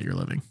life that you're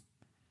living.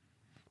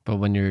 But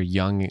when you're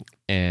young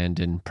and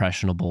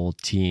impressionable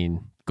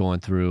teen going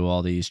through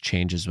all these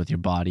changes with your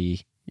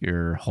body,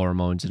 your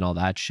hormones and all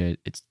that shit,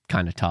 it's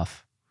kind of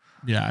tough.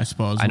 Yeah, I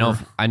suppose. I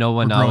know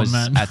when I was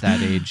at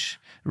that age,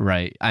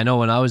 right. I know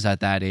when I was at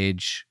that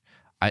age,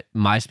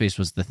 MySpace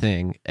was the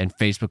thing and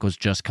Facebook was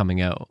just coming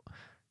out.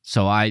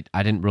 So I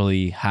didn't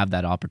really have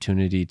that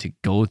opportunity to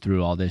go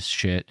through all this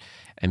shit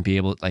and be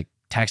able, like,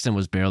 texting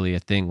was barely a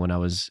thing when I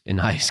was in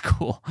high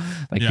school.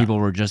 Like people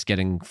were just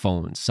getting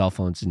cell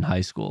phones in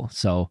high school.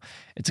 So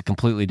it's a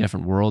completely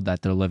different world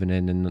that they're living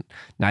in. And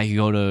now you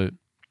go to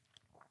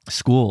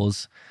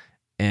schools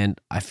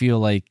and I feel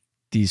like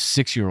these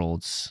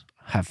 6-year-olds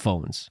have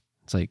phones.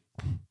 It's like,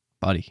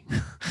 buddy.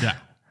 Yeah.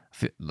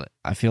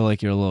 I feel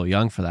like you're a little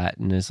young for that.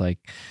 And it's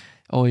like,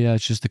 oh yeah,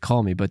 it's just to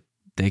call me, but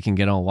they can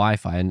get on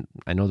Wi-Fi, and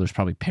I know there's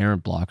probably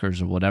parent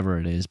blockers or whatever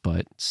it is,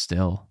 but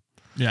still.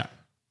 Yeah.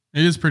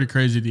 It is pretty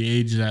crazy the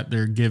age that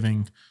they're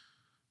giving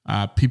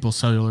people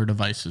cellular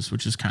devices,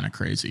 which is kind of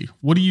crazy.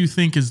 What do you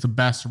think is the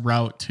best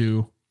route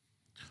to,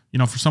 you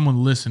know, for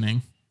someone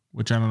listening,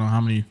 which I don't know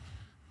how many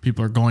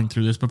people are going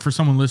through this, but for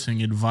someone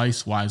listening,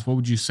 advice-wise, what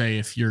would you say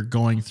if you're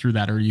going through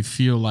that or you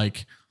feel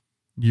like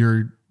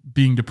you're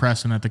being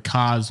depressed and that the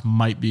cause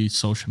might be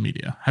social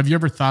media? Have you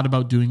ever thought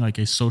about doing like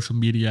a social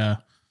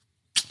media,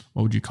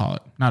 what would you call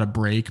it? Not a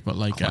break, but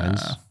like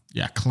cleanse.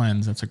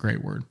 Cleanse. That's a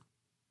great word.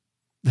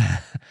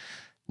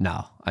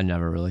 No, I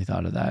never really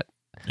thought of that.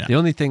 Yeah. The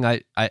only thing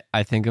I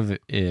think of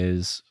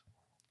is,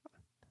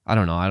 I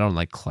don't know. I don't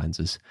like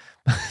cleanses.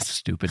 It's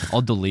stupid.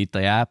 I'll delete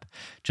the app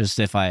just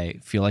if I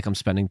feel like I'm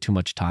spending too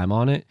much time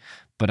on it.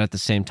 But at the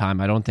same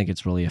time, I don't think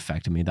it's really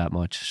affected me that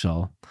much.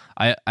 So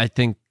I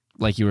think,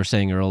 like you were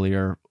saying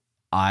earlier,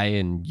 I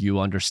and you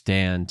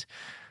understand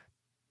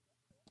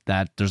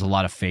that there's a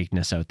lot of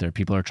fakeness out there.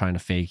 People are trying to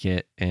fake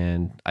it.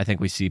 And I think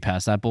we see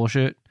past that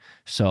bullshit.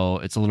 So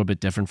it's a little bit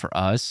different for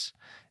us.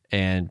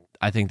 And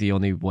I think the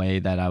only way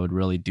that I would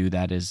really do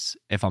that is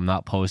if I'm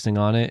not posting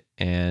on it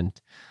and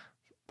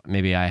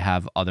maybe I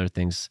have other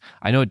things.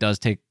 I know it does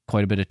take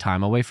quite a bit of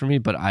time away from me,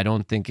 but I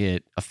don't think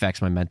it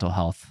affects my mental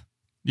health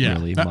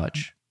really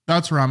much.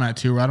 That's where I'm at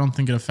too. I don't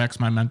think it affects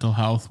my mental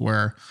health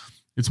where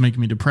it's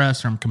making me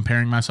depressed or I'm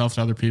comparing myself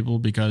to other people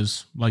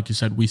because, like you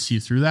said, we see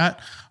through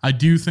that. I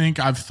do think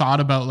I've thought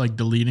about like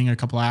deleting a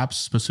couple apps,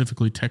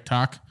 specifically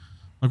TikTok.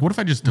 Like, what if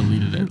I just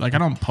deleted it? Like, I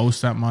don't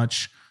post that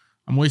much.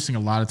 I'm wasting a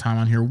lot of time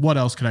on here. What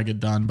else could I get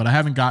done? But I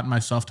haven't gotten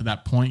myself to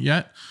that point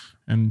yet.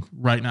 And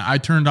right now I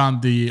turned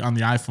on the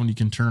iPhone, you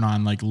can turn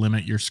on like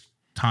limit your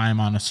time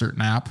on a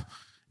certain app.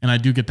 And I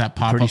do get that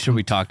pop up. Pretty sure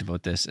we talked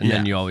about this and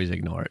then you always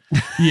ignore it.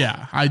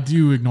 Yeah, I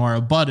do ignore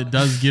it, but it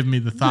does give me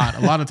the thought.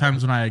 A lot of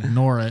times when I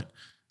ignore it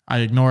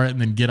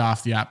and then get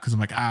off the app because I'm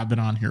like, I've been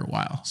on here a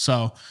while.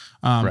 So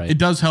It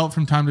does help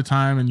from time to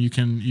time and you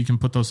can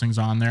put those things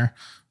on there.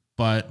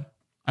 But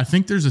I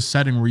think there's a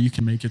setting where you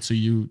can make it so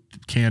you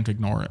can't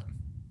ignore it.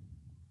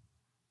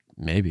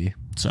 Maybe.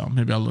 So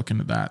maybe I'll look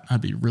into that.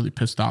 I'd be really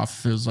pissed off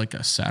if it was like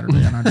a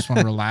Saturday and I just want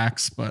to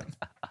relax, but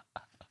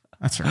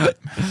that's all right.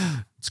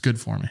 It's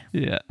good for me.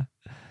 Yeah.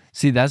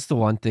 See, that's the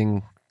one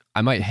thing.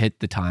 I might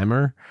hit the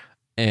timer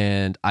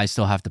and I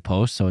still have to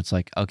post. So it's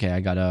like, okay,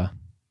 I gotta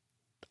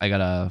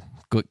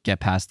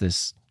get past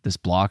this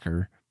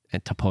blocker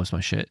and to post my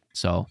shit.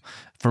 So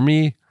for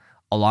me,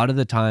 a lot of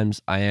the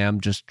times I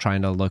am just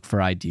trying to look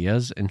for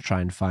ideas and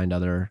try and find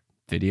other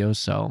videos.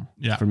 So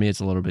for me,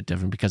 it's a little bit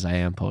different because I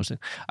am posting.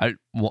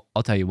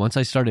 I'll tell you, once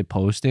I started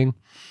posting,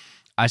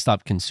 I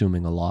stopped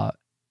consuming a lot.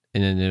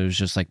 And then it was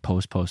just like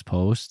post,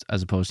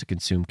 as opposed to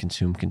consume.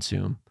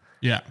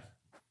 Yeah.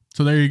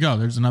 So there you go.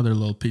 There's another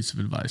little piece of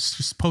advice.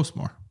 Just post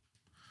more.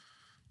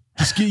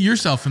 Just get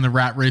yourself in the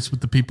rat race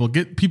with the people.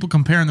 Get people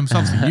comparing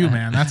themselves to you,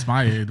 man. That's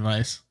my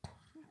advice.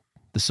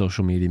 The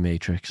social media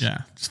matrix.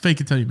 Yeah. Just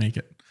fake it till you make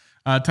it.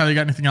 Tyler, you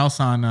got anything else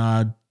on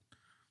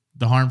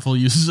the harmful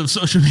uses of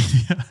social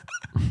media?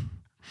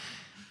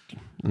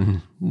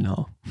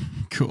 No.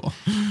 Cool.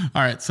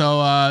 All right.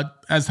 So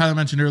as Tyler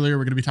mentioned earlier,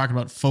 we're going to be talking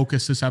about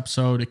focus this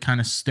episode. It kind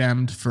of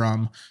stemmed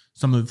from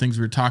some of the things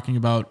we were talking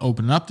about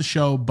opening up the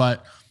show.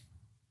 But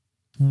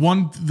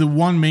the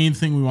one main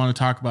thing we want to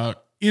talk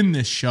about in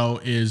this show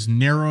is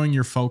narrowing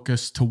your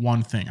focus to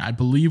one thing. I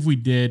believe we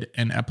did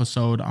an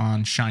episode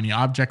on shiny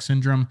object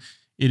syndrome.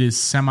 It is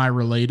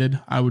semi-related,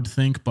 I would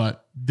think,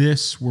 but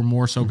this we're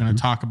more so going to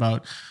talk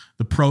about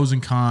the pros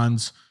and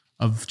cons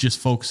of just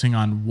focusing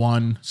on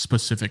one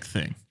specific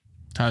thing.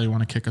 Tyler, you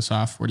want to kick us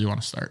off? Where do you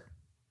want to start?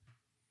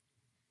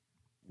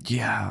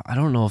 Yeah, I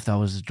don't know if that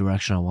was the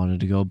direction I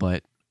wanted to go,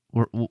 but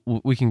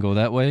we can go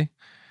that way.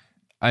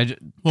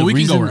 We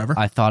can go wherever.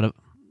 I thought of.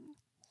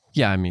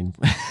 Yeah, I mean,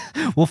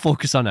 we'll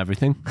focus on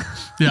everything.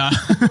 Yeah.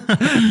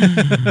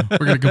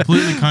 We're going to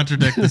completely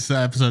contradict this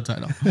episode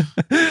title.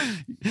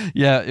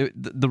 Yeah,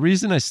 the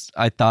reason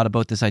I thought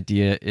about this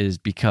idea is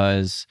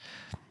because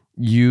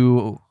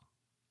you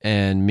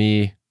and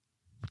me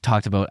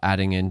talked about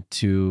adding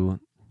into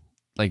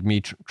like me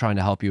trying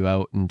to help you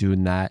out and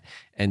doing that,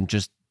 and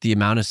just the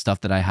amount of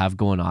stuff that I have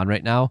going on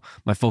right now.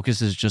 My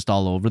focus is just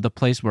all over the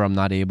place where I'm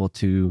not able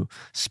to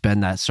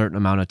spend that certain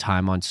amount of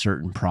time on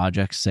certain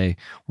projects. Say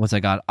once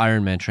I got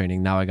Ironman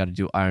training, now I got to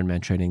do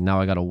Ironman training.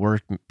 Now I got to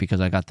work because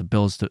I got the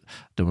bills to,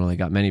 don't really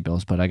got many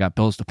bills, but I got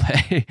bills to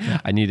pay.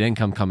 I need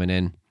income coming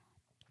in.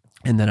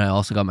 And then I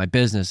also got my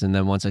business. And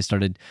then once I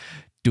started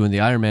doing the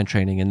Ironman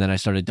training, and then I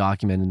started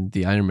documenting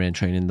the Ironman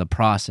training, the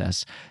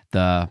process,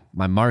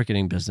 my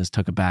marketing business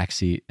took a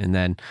backseat. And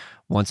then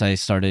once I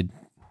started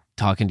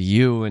talking to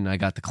you and I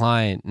got the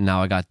client, and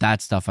now I got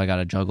that stuff I got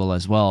to juggle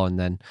as well. And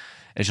then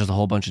it's just a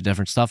whole bunch of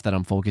different stuff that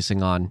I'm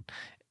focusing on.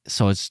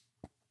 So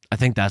I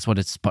think that's what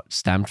it's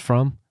stemmed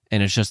from.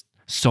 And it's just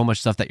so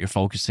much stuff that you're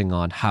focusing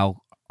on.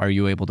 How are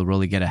you able to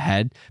really get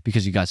ahead?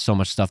 Because you got so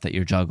much stuff that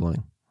you're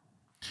juggling.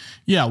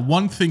 Yeah.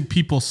 One thing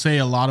people say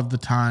a lot of the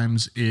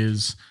times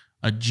is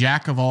a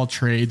jack of all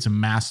trades, a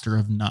master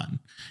of none.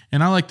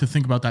 And I like to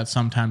think about that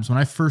sometimes. When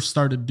I first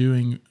started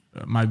doing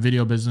my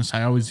video business,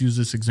 I always use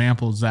this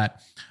example, is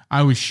that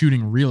I was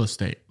shooting real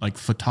estate, like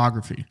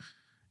photography.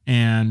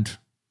 And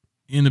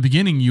in the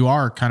beginning, you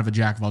are kind of a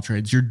jack of all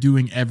trades. You're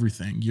doing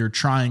everything. You're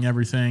trying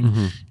everything.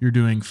 Mm-hmm. You're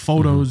doing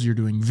photos. Mm-hmm. You're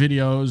doing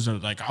videos. Or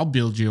like, I'll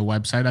build you a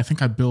website. I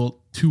think I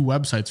built 2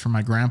 websites for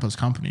my grandpa's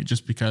company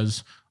just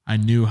because I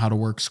knew how to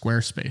work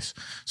Squarespace.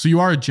 So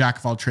you are a jack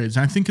of all trades.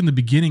 And I think in the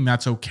beginning,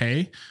 that's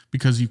okay,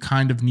 because you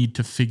kind of need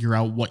to figure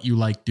out what you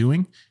like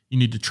doing. You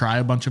need to try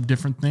a bunch of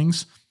different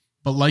things.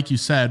 But like you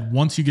said,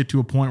 once you get to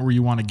a point where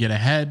you want to get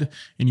ahead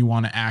and you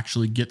want to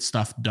actually get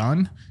stuff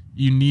done,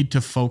 you need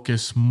to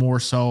focus more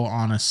so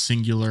on a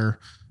singular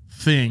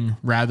thing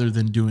rather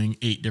than doing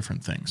 8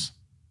 different things.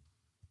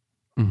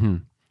 Mm-hmm.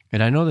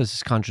 And I know this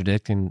is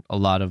contradicting a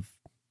lot of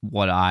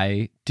what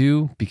I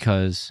do,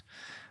 because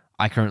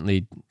I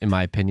currently, in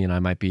my opinion, I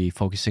might be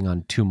focusing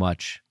on too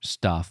much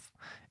stuff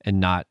and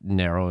not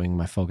narrowing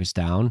my focus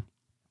down.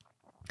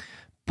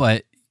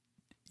 But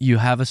you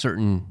have a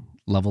certain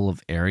level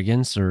of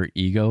arrogance or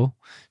ego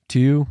to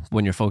you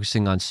when you're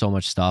focusing on so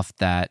much stuff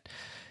that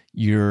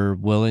you're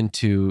willing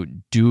to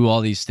do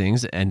all these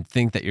things and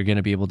think that you're going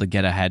to be able to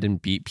get ahead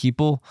and beat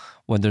people,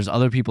 when there's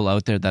other people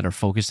out there that are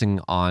focusing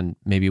on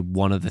maybe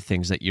one of the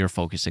things that you're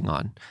focusing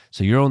on.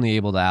 So you're only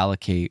able to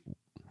allocate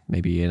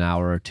maybe an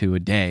hour or 2 a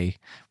day,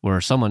 where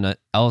someone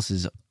else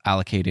is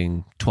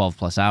allocating 12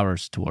 plus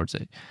hours towards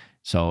it.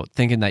 So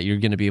thinking that you're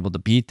going to be able to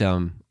beat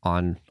them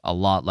on a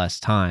lot less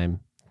time,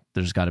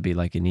 there's got to be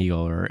like an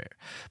ego,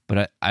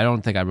 but I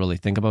don't think I really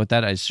think about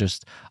that. It's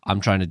just, I'm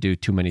trying to do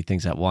too many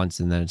things at once.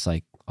 And then it's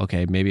like,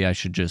 okay, maybe I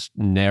should just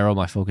narrow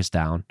my focus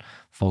down,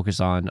 focus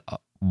on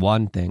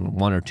one thing,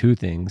 1 or 2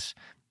 things,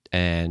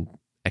 and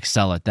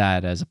excel at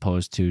that, as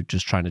opposed to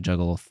just trying to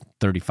juggle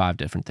 35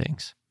 different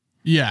things.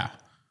 Yeah.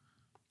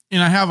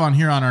 And I have on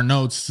here on our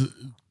notes,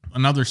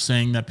 another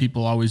saying that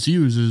people always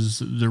use is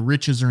the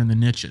riches are in the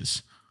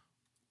niches.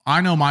 I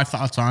know my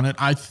thoughts on it.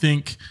 I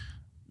think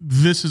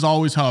this is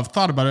always how I've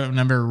thought about it, and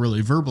I've never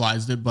really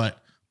verbalized it,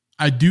 but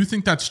I do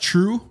think that's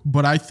true.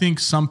 But I think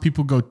some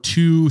people go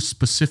too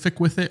specific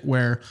with it,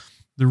 where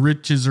the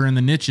riches are in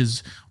the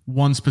niches.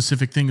 One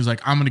specific thing is like,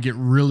 I'm going to get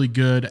really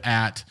good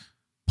at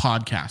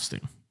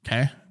podcasting.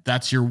 Okay.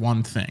 That's your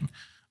one thing.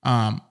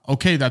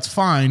 Okay, that's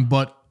fine.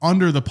 But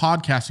under the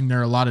podcasting, there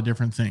are a lot of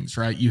different things,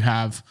 right? You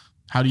have,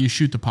 how do you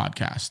shoot the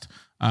podcast?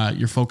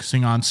 You're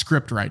focusing on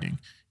script writing.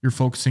 You're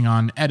focusing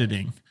on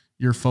editing.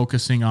 You're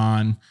focusing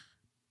on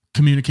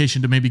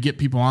communication to maybe get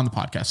people on the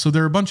podcast. So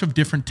there are a bunch of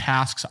different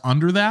tasks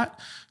under that.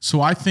 So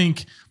I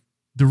think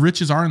the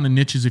riches are in the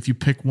niches if you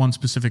pick one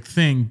specific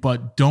thing,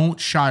 but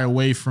don't shy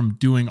away from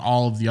doing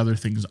all of the other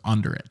things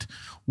under it.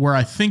 Where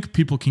I think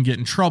people can get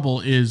in trouble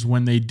is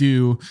when they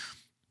do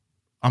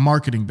a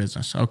marketing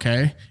business,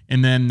 okay?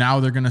 And then now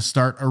they're going to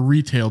start a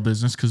retail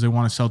business because they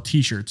want to sell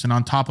t-shirts. And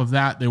on top of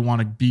that, they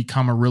want to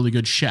become a really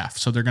good chef.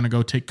 So they're going to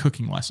go take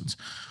cooking lessons.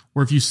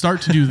 Where if you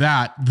start to do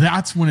that,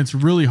 that's when it's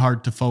really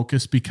hard to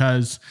focus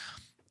because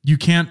you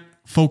can't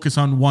focus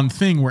on one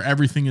thing where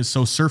everything is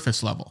so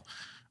surface level.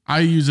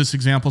 I use this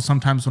example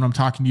sometimes when I'm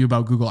talking to you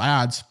about Google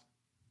Ads.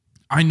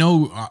 I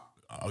know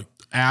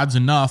ads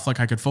enough, like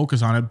I could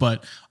focus on it,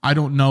 but I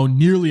don't know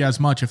nearly as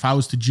much. If I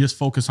was to just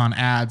focus on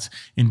ads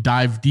and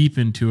dive deep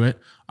into it,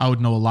 I would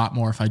know a lot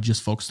more if I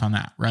just focused on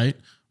that, right?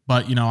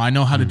 But, you know, I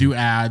know how to do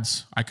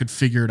ads. I could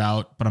figure it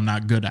out, but I'm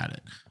not good at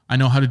it. I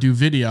know how to do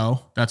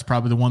video. That's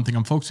probably the one thing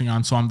I'm focusing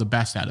on, so I'm the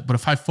best at it. But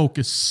if I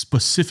focus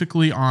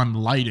specifically on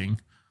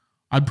lighting,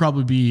 I'd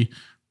probably be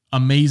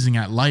amazing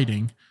at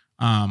lighting,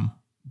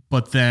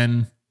 but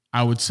then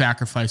I would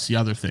sacrifice the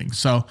other things.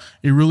 So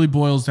it really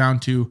boils down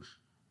to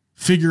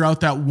figure out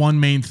that one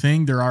main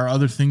thing. There are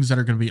other things that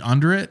are going to be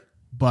under it,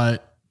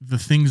 but the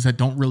things that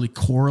don't really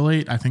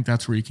correlate, I think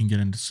that's where you can get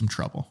into some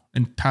trouble.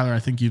 And Tyler, I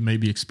think you've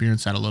maybe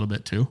experienced that a little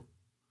bit too.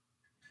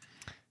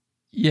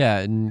 Yeah,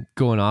 and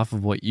going off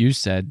of what you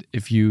said,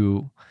 if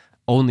you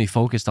only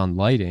focused on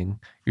lighting,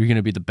 you're going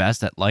to be the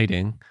best at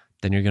lighting,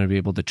 then you're going to be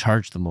able to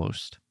charge the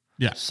most.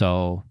 Yeah.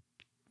 So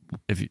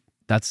if you,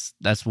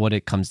 that's what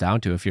it comes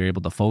down to. If you're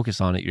able to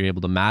focus on it, you're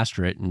able to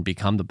master it and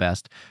become the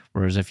best.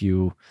 Whereas if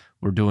you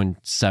were doing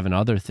 7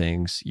 other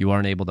things, you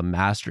aren't able to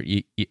master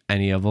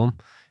any of them,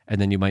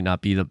 and then you might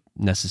not be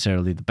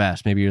necessarily the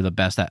best. Maybe you're the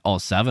best at all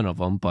 7 of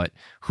them, but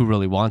who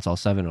really wants all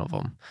 7 of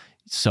them?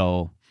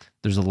 So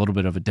there's a little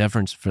bit of a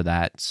difference for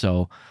that.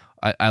 So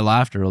I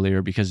laughed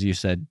earlier because you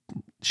said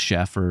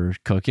chef or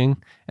cooking,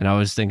 and I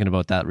was thinking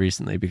about that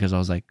recently because I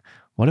was like,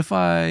 what if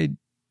I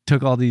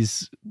took all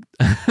these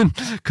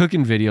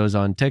cooking videos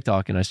on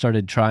TikTok and I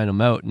started trying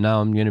them out, and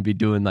now I'm going to be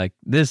doing like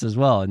this as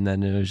well. And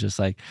then it was just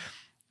like,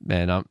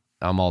 man,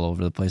 I'm all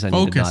over the place. I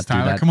need to not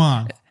Tyler, do that. Come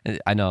on.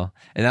 I know.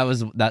 And that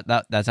was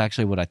that's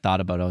actually what I thought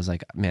about. I was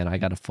like, man, I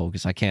got to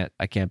focus. I can't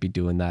be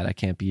doing that. I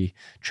can't be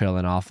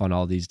trailing off on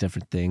all these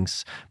different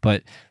things.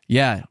 But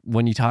yeah,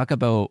 when you talk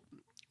about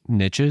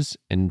niches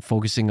and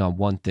focusing on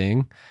one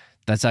thing,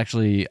 that's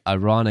actually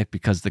ironic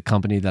because the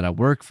company that I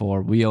work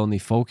for, we only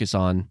focus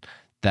on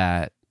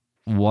that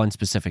one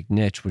specific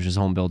niche, which is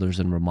home builders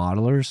and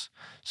remodelers.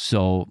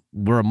 So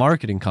we're a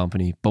marketing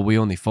company, but we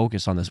only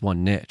focus on this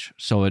one niche.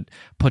 So it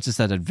puts us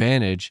at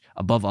advantage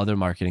above other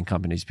marketing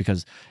companies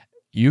because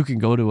you can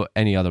go to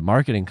any other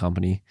marketing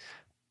company,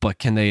 but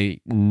can they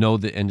know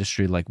the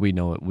industry like we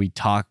know it? We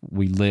talk,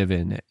 we live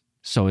in it.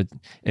 So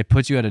it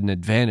puts you at an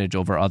advantage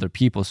over other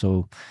people.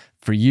 So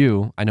for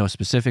you, I know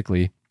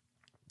specifically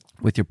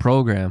with your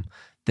program,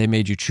 they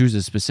made you choose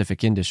a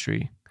specific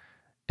industry.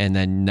 And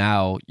then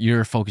now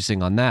you're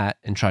focusing on that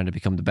and trying to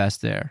become the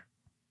best there.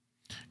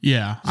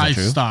 Yeah, I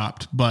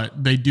stopped,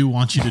 but they do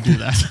want you to do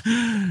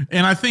that.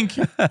 And I think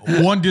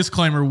one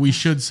disclaimer we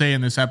should say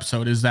in this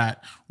episode is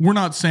that we're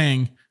not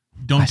saying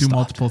don't do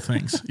multiple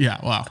things.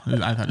 Yeah, wow,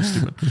 I thought it was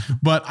stupid.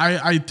 But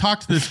I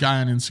talked to this guy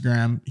on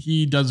Instagram.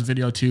 He does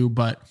video too,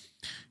 but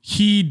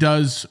he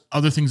does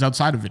other things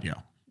outside of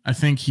video. I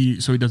think he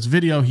does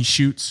video, he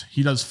shoots,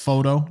 he does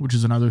photo, which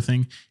is another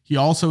thing. He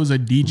also is a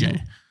DJ.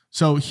 Mm-hmm.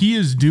 So he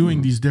is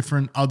doing these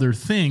different other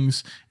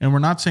things, and we're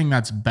not saying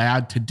that's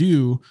bad to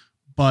do,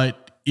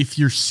 but if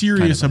you're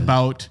serious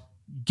about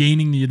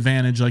gaining the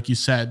advantage, like you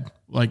said,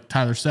 like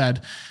Tyler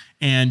said,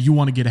 and you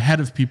want to get ahead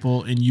of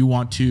people and you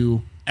want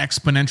to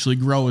exponentially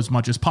grow as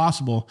much as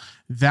possible,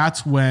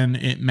 that's when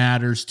it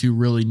matters to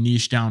really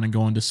niche down and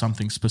go into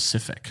something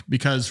specific.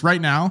 Because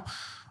right now,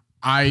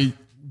 I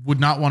would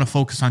not want to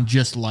focus on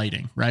just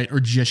lighting, right? Or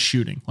just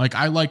shooting. Like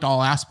I liked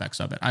all aspects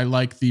of it. I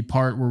like the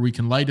part where we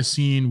can light a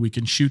scene, we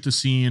can shoot the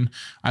scene.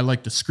 I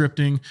like the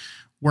scripting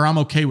where I'm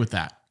okay with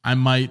that. I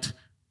might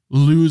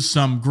lose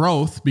some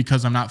growth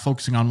because I'm not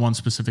focusing on one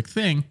specific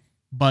thing,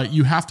 but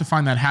you have to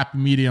find that happy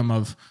medium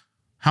of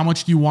how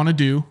much do you want to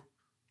do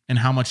and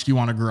how much do you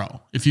want to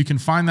grow? If you can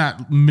find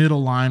that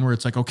middle line where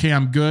it's like, okay,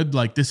 I'm good.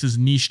 Like this is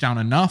niche down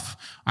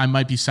enough. I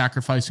might be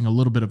sacrificing a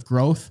little bit of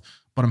growth,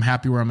 but I'm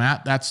happy where I'm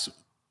at.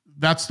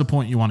 That's the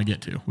point you want to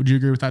get to. Would you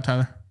agree with that,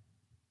 Tyler?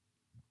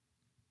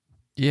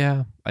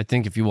 Yeah, I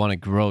think if you want to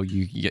grow,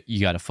 you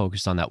got to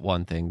focus on that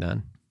one thing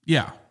then.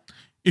 Yeah,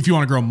 if you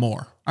want to grow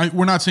more.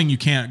 We're not saying you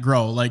can't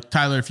grow. Like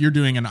Tyler, if you're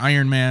doing an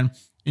Ironman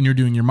and you're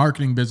doing your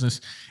marketing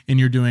business and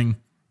you're doing,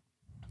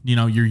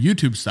 your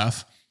YouTube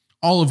stuff,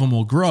 all of them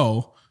will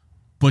grow,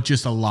 but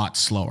just a lot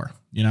slower,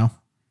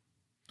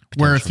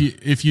 Where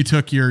if you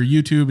took your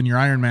YouTube and your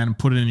Ironman and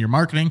put it in your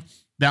marketing,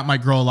 that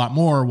might grow a lot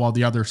more while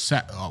the others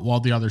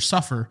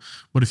suffer.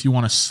 But if you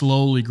want to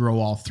slowly grow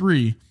all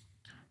 3,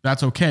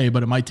 that's okay,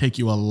 but it might take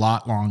you a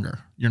lot longer.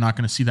 You're not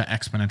going to see that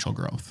exponential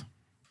growth.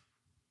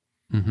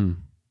 Mm-hmm.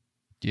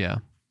 Yeah.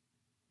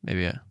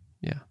 Maybe.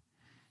 Yeah.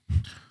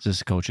 Is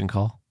this a coaching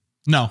call?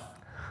 No,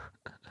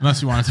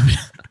 unless you want it to be,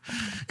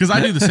 because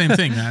I do the same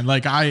thing, man.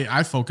 Like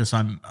I focus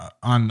on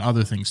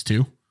other things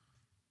too.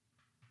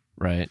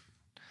 Right.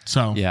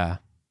 So yeah,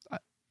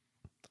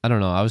 I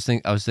don't know. I was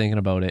thinking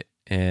about it,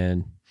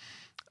 and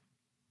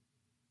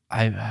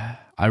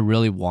I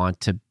really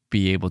want to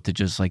be able to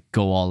just like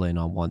go all in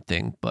on one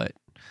thing, but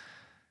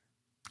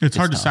it's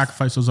hard tough. to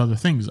sacrifice those other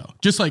things though.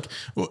 Just like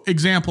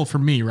example for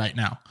me right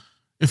now,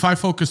 if I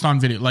focused on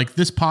video, like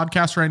this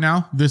podcast right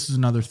now, this is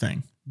another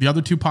thing. The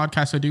other 2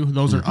 podcasts I do,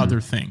 those are other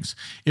things.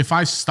 If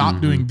I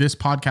stop doing this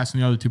podcast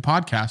and the other 2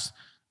 podcasts,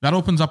 that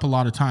opens up a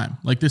lot of time.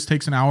 Like this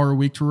takes an hour a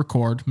week to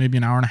record, maybe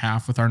an hour and a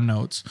half with our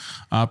notes.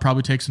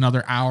 Probably takes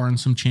another hour and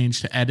some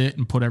change to edit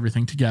and put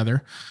everything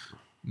together.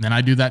 And then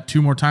I do that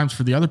 2 more times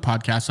for the other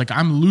podcasts. Like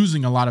I'm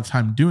losing a lot of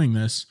time doing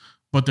this,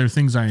 but they're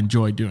things I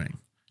enjoy doing.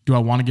 Do I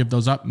want to give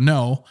those up?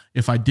 No.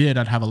 If I did,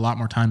 I'd have a lot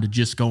more time to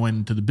just go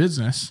into the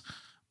business,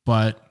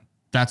 but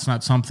that's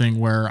not something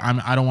where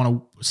I don't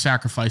want to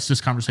sacrifice this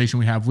conversation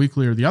we have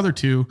weekly or the other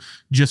 2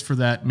 just for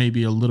that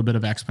maybe a little bit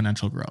of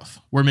exponential growth,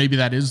 where maybe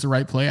that is the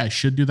right play. I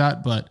should do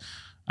that, but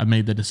I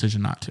made the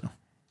decision not to.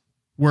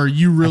 Where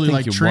you really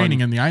like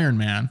training in the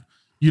Ironman,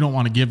 you don't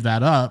want to give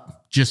that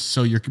up just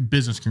so your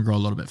business can grow a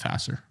little bit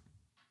faster.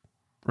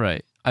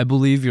 Right. I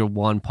believe your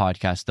one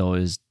podcast though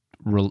is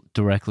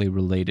directly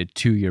related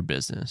to your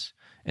business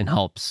and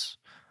helps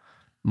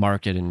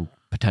market and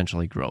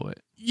potentially grow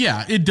it.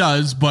 Yeah, it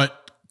does, but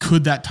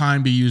could that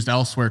time be used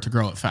elsewhere to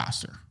grow it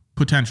faster?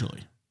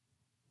 Potentially,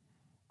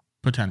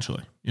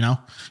 you know,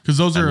 because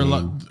those are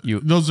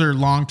those are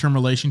long-term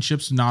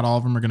relationships. Not all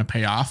of them are going to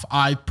pay off.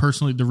 I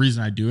personally, the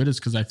reason I do it is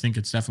because I think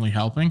it's definitely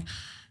helping.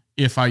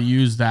 If I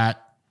use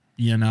that,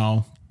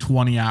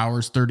 20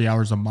 hours, 30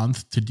 hours a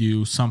month to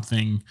do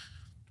something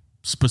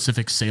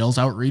specific sales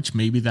outreach,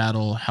 maybe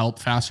that'll help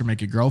faster,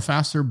 make it grow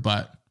faster,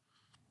 but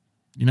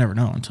you never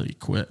know until you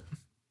quit.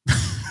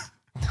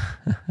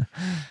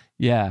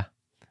 Yeah.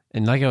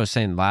 And like I was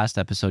saying last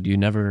episode, you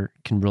never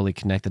can really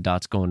connect the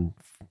dots going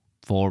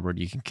forward.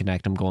 You can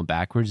connect them going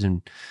backwards.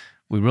 And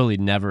we really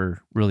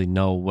never really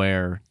know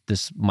where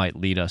this might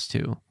lead us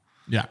to.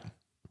 Yeah.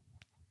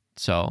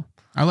 So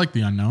I like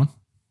the unknown.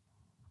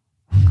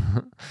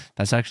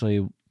 That's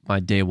actually my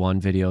day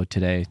 1 video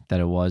today that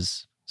it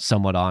was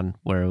somewhat on,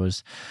 where it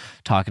was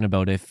talking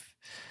about if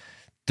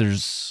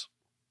there's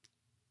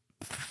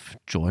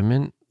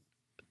enjoyment,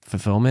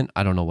 fulfillment.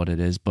 I don't know what it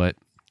is, but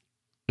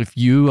if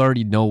you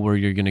already know where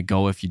you're going to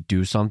go, if you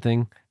do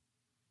something,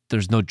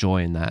 there's no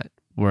joy in that,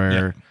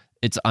 where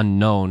it's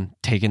unknown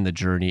taking the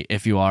journey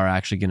if you are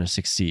actually going to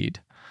succeed.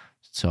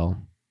 So,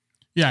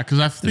 yeah, because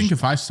I think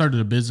if I started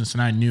a business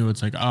and I knew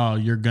it's like, oh,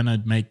 you're going to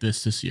make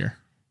this year.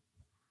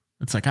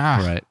 It's like,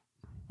 right.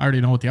 I already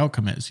know what the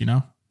outcome is,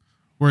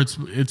 where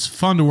it's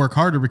fun to work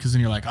harder because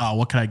then you're like, oh,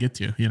 what could I get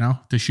to,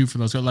 to shoot for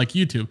those, like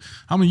YouTube.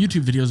 How many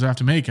YouTube videos do I have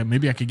to make? And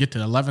maybe I could get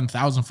to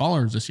 11,000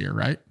 followers this year,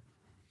 right?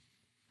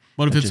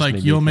 What if it's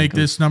like, you'll make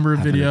this number of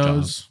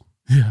videos?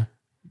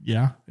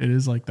 Yeah, it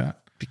is like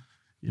that.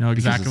 You know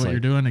exactly what you're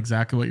doing,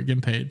 exactly what you're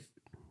getting paid.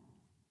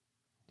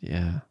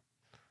 Yeah.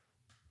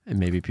 And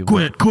maybe people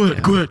quit.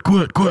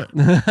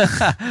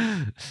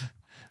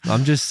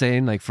 I'm just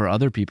saying, like, for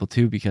other people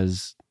too,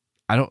 because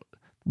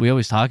we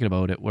always talking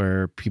about it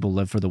where people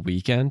live for the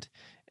weekend,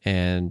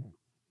 and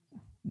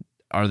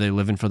are they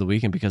living for the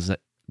weekend because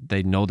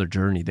they know their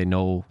journey, they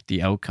know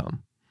the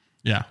outcome?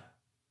 Yeah.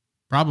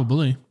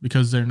 Probably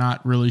because they're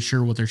not really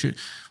sure what they're shooting.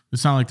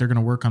 It's not like they're going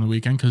to work on the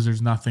weekend because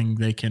there's nothing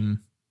they can't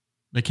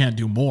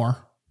do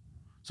more.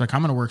 It's like,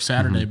 I'm going to work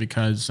Saturday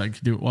because I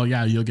could do it. Well,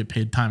 yeah, you'll get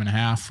paid time and a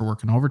half for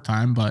working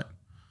overtime, but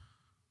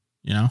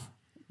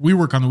we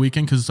work on the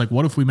weekend because it's like,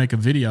 what if we make a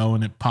video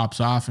and it pops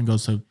off and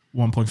goes to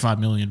 1.5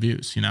 million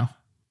views,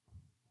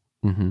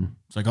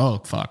 It's like,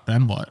 oh, fuck,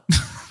 then what?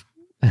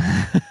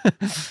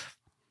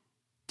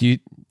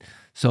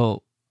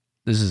 So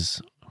this is,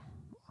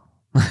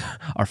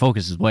 our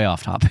focus is way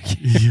off topic.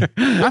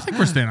 I think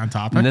we're staying on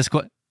topic.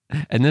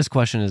 And this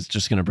question is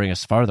just going to bring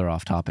us farther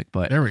off topic.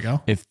 But there we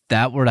go. If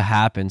that were to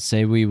happen,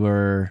 say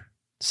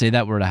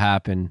that were to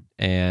happen,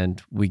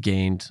 and we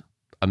gained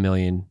 1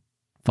 million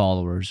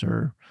followers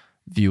or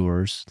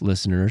viewers,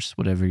 listeners,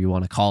 whatever you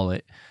want to call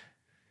it,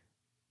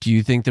 do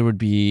you think there would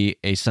be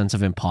a sense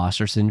of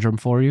imposter syndrome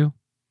for you?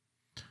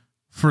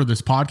 For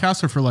this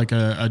podcast or for like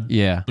a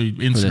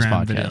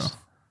Instagram video?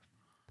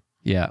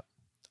 Yeah.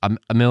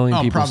 A million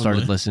people probably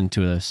started listening to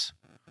this.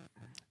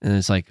 And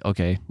it's like,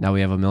 okay, now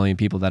we have 1 million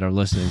people that are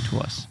listening to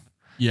us.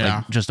 Yeah.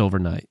 Like, just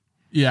overnight.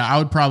 Yeah, I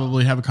would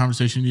probably have a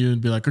conversation with you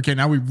and be like, okay,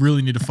 now we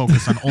really need to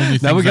focus on only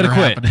things now we gotta that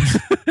are quit.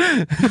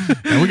 happening.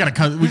 Yeah, we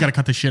gotta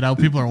cut this shit out.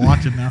 People are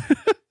watching now.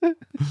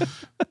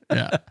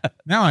 Yeah.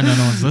 Now I know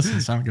no one's listening,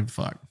 so I don't give a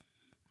fuck.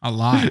 A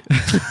lot.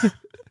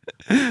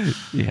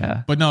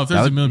 Yeah. But no, if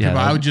there's 1 million people,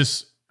 I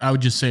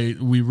would just say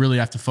we really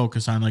have to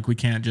focus on, like, we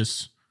can't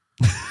just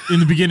in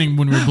the beginning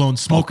when we were blowing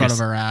smoke out of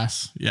our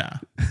ass. Yeah.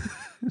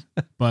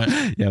 But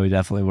yeah, we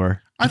definitely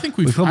were. I think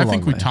we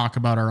talk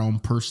about our own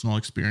personal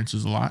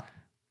experiences a lot.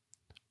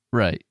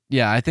 Right.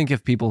 Yeah, I think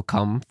if people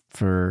come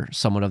for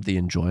somewhat of the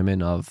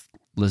enjoyment of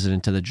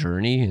listening to the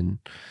journey and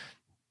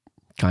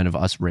kind of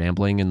us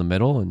rambling in the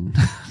middle, and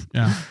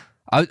yeah,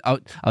 I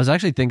was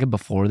actually thinking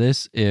before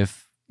this,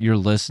 if you're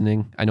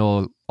listening, I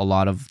know a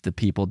lot of the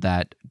people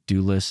that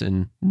do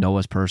listen know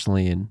us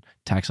personally and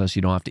text us.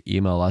 You don't have to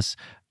email us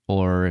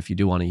or if you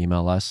do want to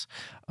email us,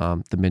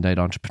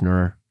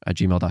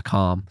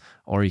 themidnightentrepreneur@gmail.com,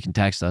 or you can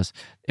text us.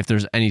 If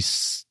there's any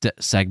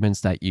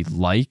segments that you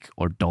like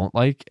or don't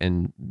like,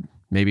 and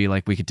maybe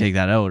like we could take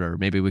that out, or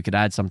maybe we could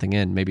add something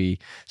in, maybe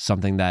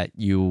something that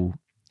you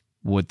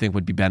would think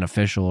would be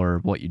beneficial, or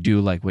what you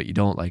do like, what you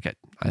don't like.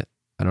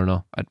 I don't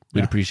know.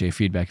 We'd appreciate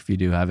feedback if you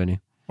do have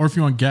any. Or if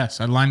you want guests,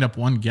 I lined up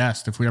one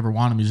guest. If we ever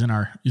want him,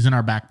 he's in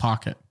our back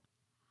pocket.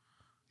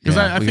 Because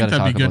I think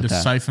that'd be good to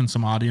siphon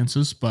some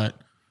audiences,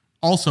 but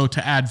also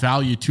to add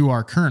value to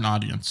our current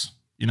audience.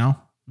 You know,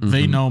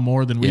 they know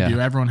more than we do.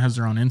 Everyone has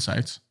their own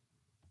insights.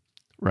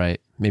 Right.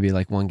 Maybe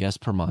like one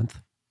guest per month.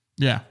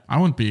 Yeah. I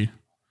wouldn't be.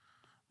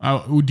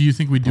 Do you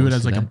think we do it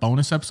as like a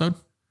bonus episode?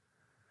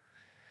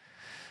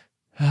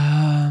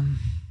 I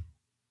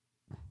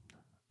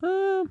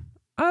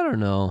don't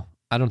know.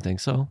 I don't think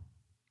so.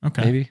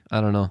 Okay. Maybe.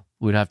 I don't know.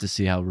 We'd have to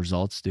see how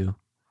results do.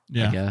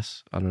 Yeah. I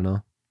guess. I don't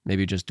know.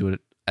 Maybe just do it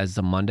as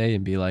the Monday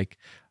and be like,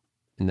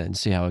 and then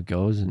see how it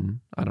goes. And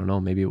I don't know.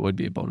 Maybe it would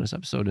be a bonus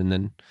episode. And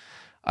then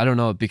I don't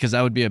know, because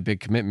that would be a big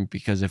commitment,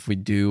 because if we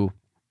do,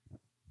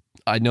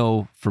 I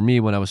know for me,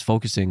 when I was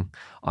focusing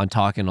on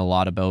talking a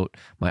lot about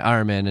my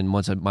Ironman, and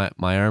once my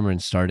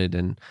Ironman started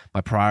and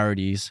my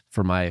priorities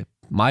for my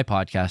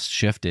podcast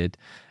shifted,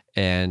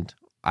 and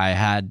I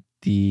had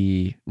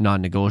the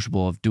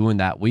non-negotiable of doing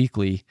that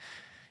weekly.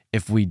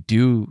 If we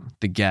do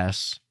the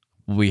guests,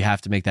 we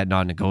have to make that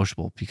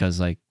non-negotiable, because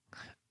like,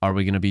 are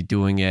we going to be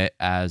doing it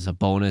as a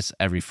bonus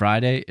every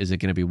Friday? Is it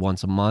going to be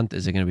once a month?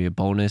 Is it going to be a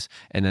bonus?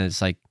 And then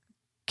it's like,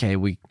 okay,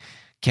 we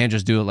can't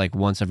just do it like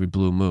once every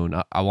blue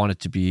moon. I want it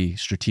to be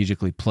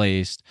strategically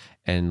placed.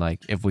 And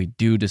like, if we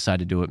do decide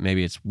to do it,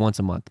 maybe it's once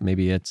a month,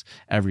 maybe it's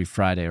every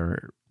Friday,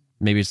 or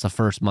maybe it's the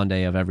first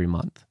Monday of every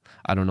month.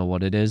 I don't know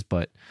what it is,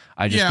 but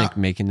I just think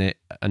making it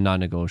a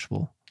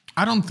non-negotiable.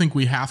 I don't think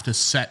we have to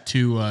set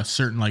to a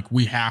certain, like,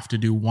 we have to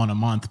do one a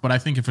month, but I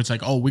think if it's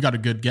like, oh, we got a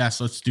good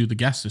guest, let's do the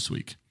guest this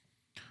week.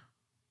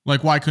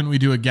 Like, why couldn't we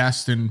do a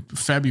guest in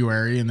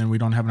February and then we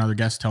don't have another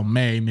guest till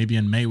May? Maybe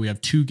in May we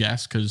have 2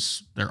 guests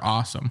because they're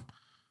awesome.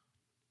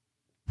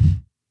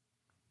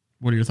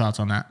 What are your thoughts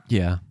on that?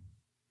 Yeah.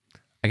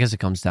 I guess it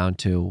comes down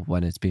to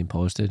when it's being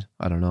posted.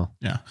 I don't know.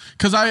 Yeah.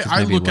 Because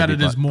I look at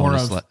it as more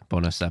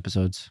bonus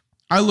episodes.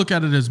 I look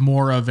at it as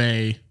more of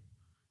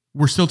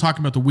we're still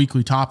talking about the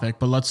weekly topic,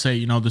 but let's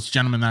say, this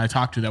gentleman that I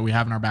talked to that we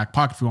have in our back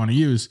pocket, if we want to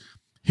use,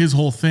 his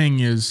whole thing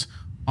is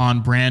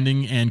on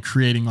branding and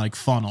creating like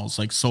funnels,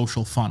 like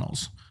social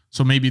funnels.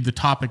 So maybe the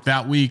topic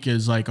that week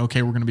is like,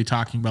 okay, we're going to be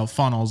talking about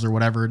funnels or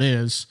whatever it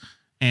is.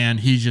 And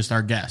he's just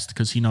our guest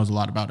because he knows a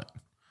lot about it.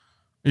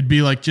 It'd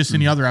be like just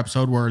any other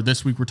episode where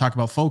this week we're talking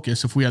about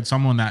focus. If we had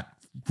someone that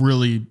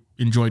really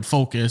enjoyed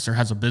focus or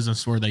has a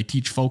business where they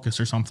teach focus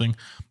or something,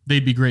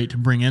 they'd be great to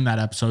bring in that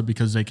episode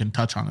because they can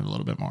touch on it a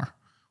little bit more.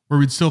 Where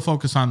we'd still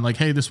focus on like,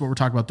 hey, this is what we're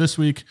talking about this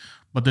week,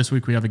 but this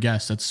week we have a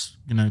guest that's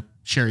going to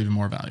share even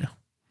more value.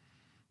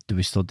 Do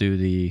we still do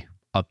the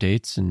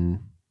updates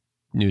and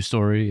news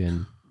story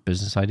and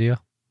business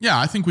idea? Yeah,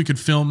 I think we could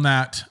film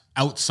that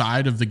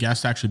outside of the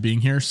guest actually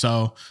being here.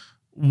 So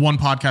one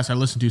podcast I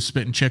listen to,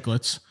 Spit and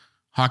Chicklets,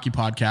 hockey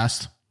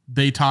podcast,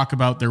 they talk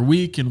about their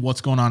week and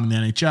what's going on in the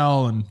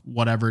NHL and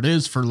whatever it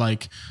is for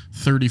like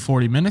 30,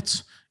 40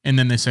 minutes. And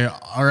then they say,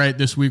 all right,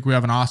 this week we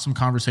have an awesome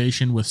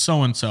conversation with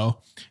so-and-so.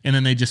 And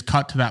then they just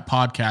cut to that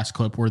podcast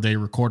clip where they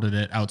recorded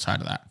it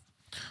outside of that.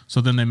 So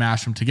then they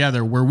mash them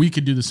together, where we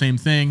could do the same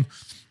thing,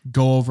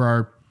 go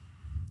over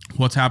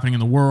what's happening in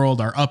the world,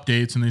 our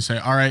updates. And they say,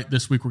 all right,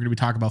 this week we're going to be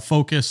talking about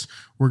focus.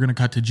 We're going to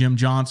cut to Jim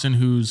Johnson,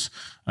 who's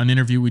an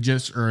interview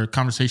a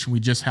conversation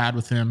we just had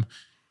with him.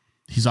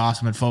 He's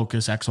awesome at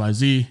focus,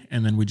 XYZ.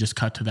 And then we just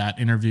cut to that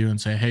interview and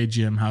say, hey,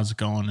 Jim, how's it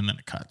going? And then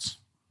it cuts.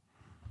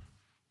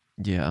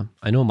 Yeah.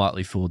 I know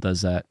Motley Fool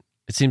does that.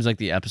 It seems like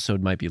the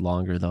episode might be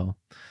longer though.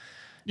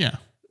 Yeah.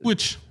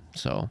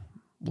 So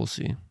we'll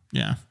see.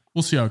 Yeah.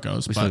 We'll see how it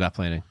goes. We still got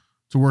planning.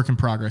 It's a work in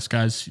progress,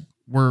 guys.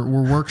 We're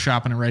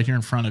workshopping it right here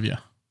in front of you.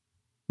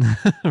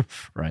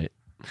 Right.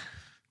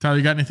 Tyler,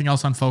 you got anything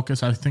else on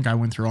focus? I think I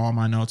went through all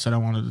my notes that I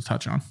wanted to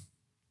touch on.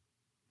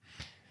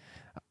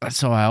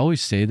 So I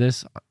always say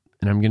this,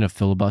 and I'm going to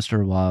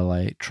filibuster while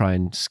I try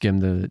and skim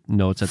the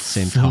notes at the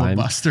same time.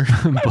 Filibuster.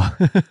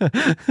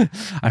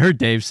 I heard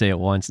Dave say it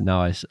once, and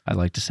now I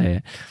like to say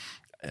it.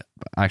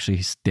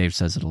 Actually, Dave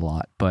says it a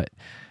lot, but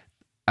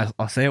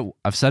I'll say it.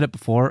 I've said it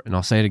before, and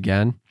I'll say it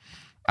again.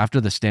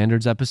 After the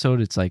standards episode,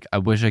 it's like, I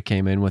wish I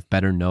came in with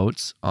better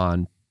notes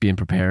on being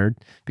prepared,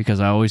 because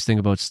I always think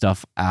about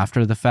stuff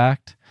after the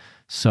fact.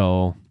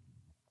 So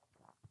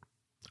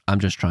I'm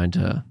just trying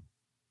to,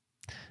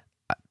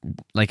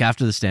 like,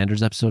 after the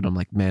standards episode, I'm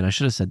like, man, I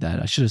should have said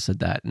that. I should have said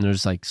that. And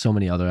there's like so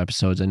many other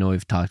episodes. I know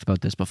we've talked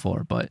about this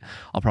before, but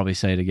I'll probably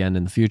say it again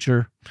in the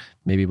future.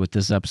 Maybe with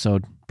this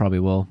episode, probably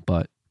will,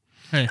 but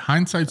hey,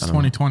 hindsight's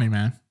 2020,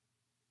 man.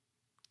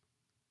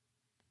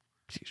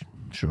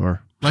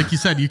 Sure. Like you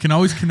said, you can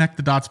always connect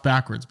the dots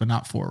backwards, but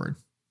not forward.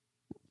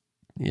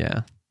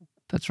 Yeah,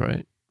 that's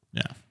right.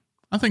 Yeah.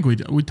 I think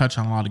we touch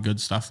on a lot of good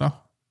stuff though.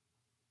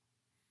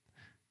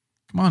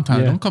 Come on,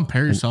 Tyler. Yeah. Don't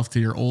compare yourself to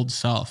your old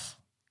self.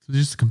 It's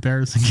just a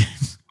comparison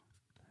game.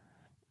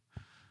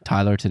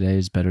 Tyler today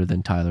is better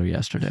than Tyler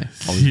yesterday.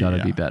 Always got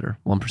to be better.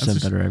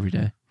 1% better every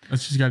day.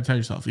 That's just got to tell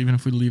yourself, even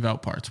if we leave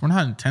out parts. We're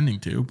not intending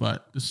to,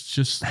 but it's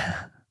just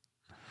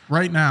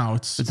right now.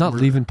 It's not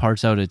leaving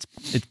parts out. It's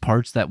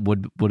parts that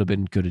would have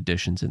been good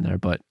additions in there.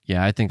 But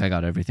yeah, I think I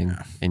got everything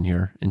in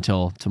here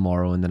until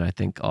tomorrow. And then I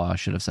think, I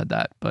should have said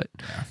that. But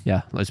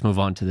yeah, let's move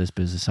on to this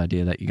business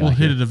idea that you got. We'll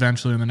hit it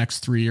eventually in the next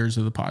 3 years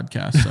of the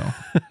podcast.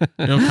 So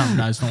it'll come,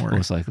 guys. Don't worry.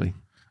 Most likely.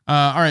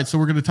 All right, so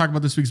we're going to talk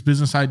about this week's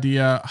business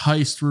idea,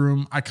 heist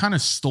room. I kind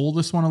of stole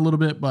this one a little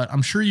bit, but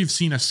I'm sure you've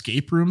seen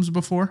escape rooms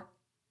before.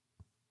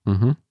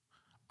 Mm-hmm.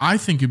 I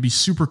think it'd be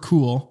super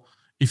cool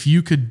if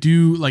you could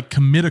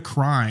commit a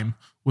crime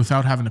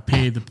without having to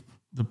pay the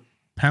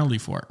penalty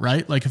for it,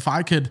 right? Like if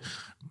I could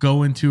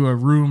go into a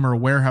room or a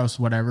warehouse,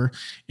 whatever,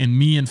 and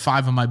me and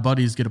 5 of my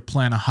buddies get to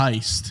plan a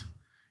heist,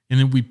 and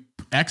then we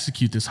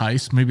execute this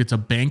heist. Maybe it's a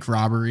bank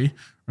robbery,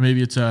 or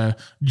maybe it's a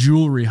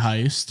jewelry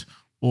heist,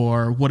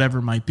 or whatever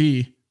it might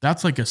be.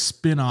 That's like a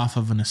spin-off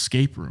of an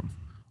escape room,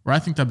 where I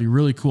think that'd be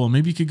really cool.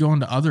 Maybe you could go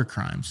into other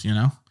crimes, you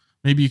know?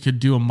 Maybe you could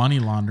do a money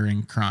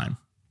laundering crime.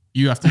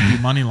 You have to do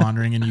money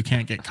laundering and you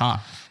can't get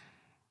caught.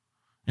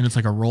 And it's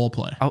like a role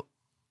play. Oh,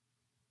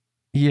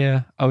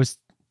 yeah, I was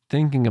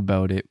thinking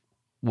about it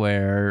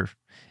where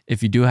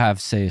if you do have,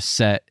 say, a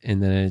set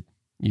and then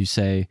you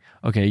say,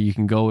 okay, you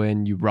can go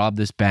in, you rob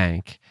this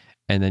bank,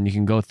 and then you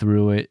can go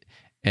through it,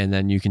 and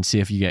then you can see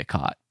if you get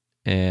caught.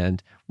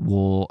 And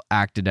we'll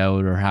act it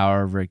out or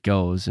however it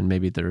goes. And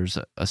maybe there's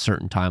a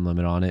certain time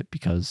limit on it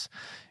because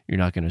you're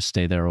not going to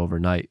stay there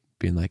overnight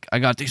being like, I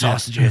got these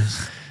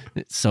hostages.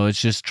 So it's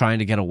just trying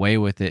to get away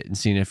with it and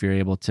seeing if you're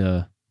able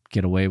to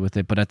get away with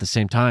it. But at the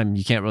same time,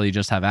 you can't really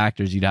just have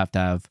actors. You'd have to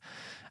have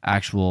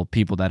actual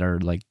people that are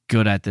like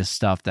good at this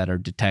stuff, that are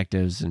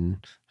detectives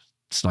and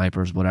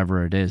snipers,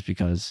 whatever it is,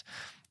 because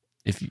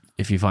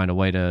if you find a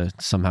way to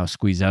somehow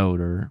squeeze out,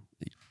 or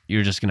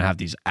you're just going to have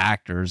these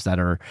actors that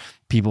are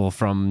people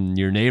from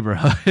your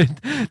neighborhood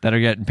that are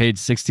getting paid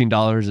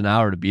 $16 an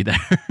hour to be there.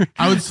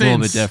 I would say a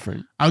little bit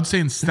different. I would say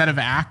instead of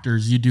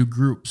actors, you do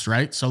groups,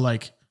 right? So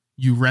like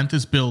you rent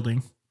this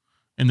building.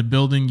 In the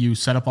building, you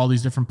set up all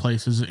these different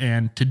places.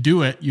 And to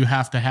do it, you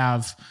have to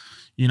have,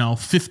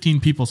 15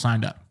 people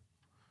signed up.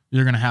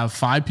 You're going to have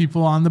 5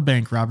 people on the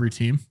bank robbery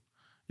team.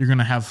 You're going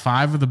to have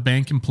 5 of the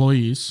bank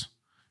employees.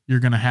 You're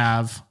going to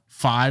have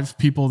 5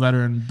 people that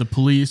are in the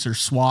police or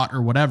SWAT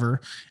or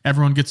whatever.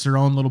 Everyone gets their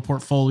own little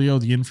portfolio,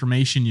 the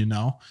information,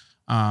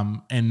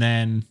 and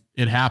then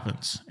it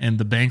happens. And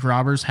the bank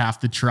robbers have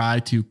to try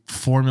to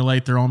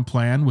formulate their own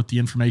plan with the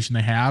information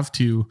they have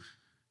to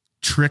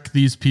trick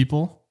these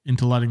people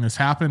into letting this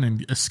happen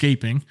and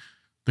escaping.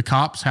 The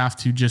cops have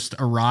to just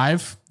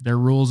arrive. Their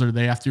rules are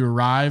they have to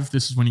arrive.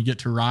 This is when you get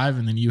to arrive,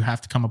 and then you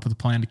have to come up with a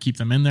plan to keep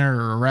them in there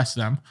or arrest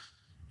them.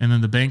 And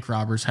then the bank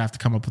robbers have to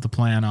come up with a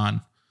plan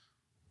on,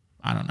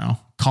 I don't know,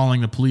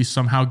 calling the police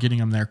somehow, getting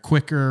them there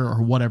quicker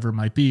or whatever it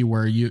might be,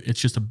 where it's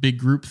just a big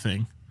group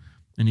thing.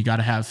 And you got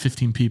to have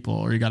 15 people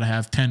or you got to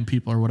have 10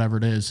 people or whatever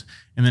it is.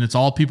 And then it's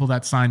all people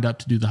that signed up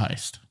to do the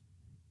heist.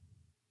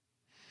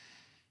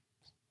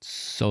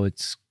 So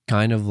it's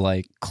kind of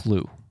like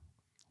Clue.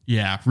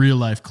 Yeah, real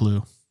life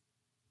Clue.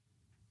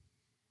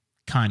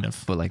 Kind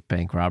of. But like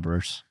bank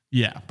robbers.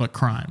 Yeah, but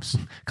crimes.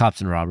 Cops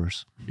and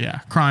robbers. Yeah,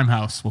 Crime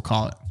House, we'll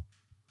call it.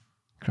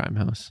 Crime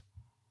House.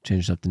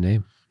 Changed up the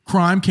name.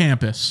 Crime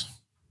Campus.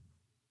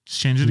 Just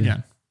change it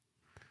again.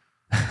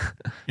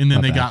 And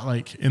then they got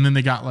like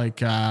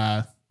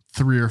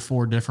 3 or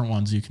 4 different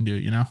ones you can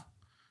do,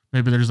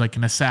 Maybe there's like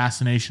an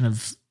assassination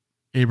of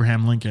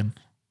Abraham Lincoln.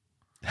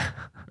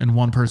 And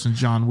one person's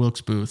John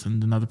Wilkes Booth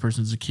and another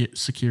person's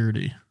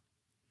security.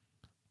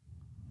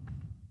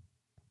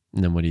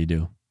 And then what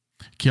do?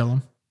 Kill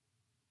him.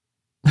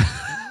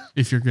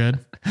 If you're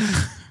good.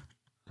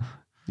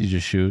 You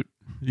just shoot.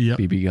 Yep.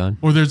 BB gun.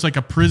 Or there's like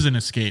a prison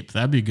escape.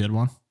 That'd be a good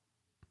one.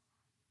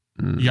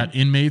 You got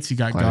inmates, you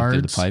got guards.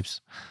 Through the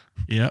pipes.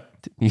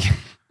 Yep.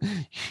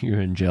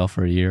 You're in jail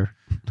for a year.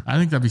 I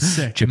think that'd be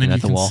sick. Chipping and then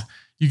at the wall.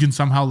 You can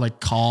somehow like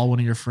call one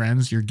of your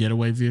friends your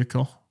getaway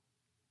vehicle.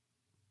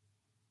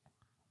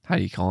 How are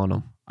you calling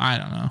them? I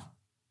don't know.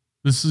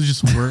 This is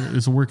just work.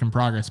 It's a work in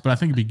progress, but I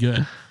think it'd be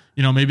good.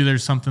 Maybe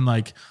there's something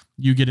like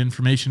you get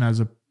information as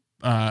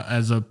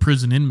a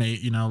prison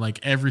inmate, like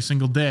every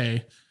single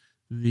day,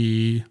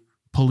 the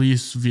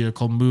police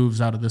vehicle moves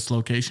out of this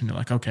location. You're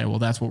like, okay, well,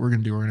 that's what we're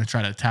going to do. We're going to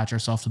try to attach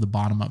ourselves to the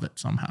bottom of it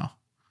somehow.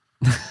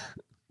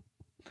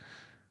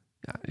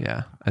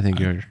 Yeah. I think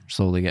you're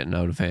slowly getting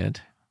out of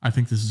hand. I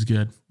think this is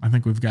good. I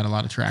think we've got a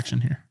lot of traction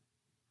here.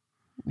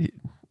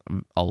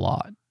 A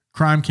lot.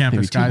 Crime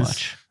Campus, guys.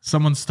 Much.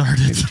 Someone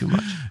started. Maybe too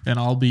much. And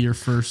I'll be your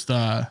first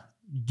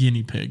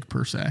guinea pig,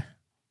 per se.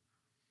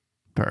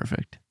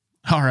 Perfect.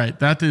 All right.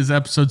 That is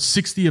episode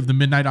 60 of The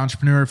Midnight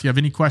Entrepreneur. If you have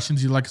any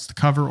questions you'd like us to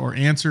cover or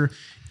answer,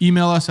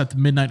 email us at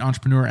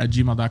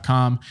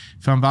themidnightentrepreneur@gmail.com. If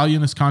you found value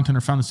in this content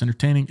or found this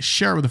entertaining,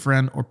 share it with a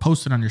friend or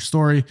post it on your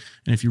story.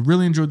 And if you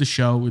really enjoyed the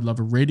show, we'd love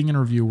a rating and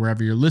a review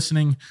wherever you're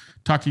listening.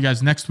 Talk to you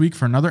guys next week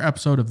for another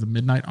episode of The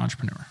Midnight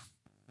Entrepreneur.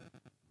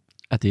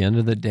 At the end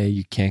of the day,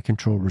 you can't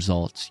control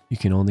results. You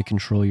can only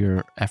control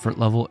your effort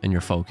level and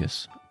your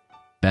focus.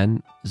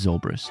 Ben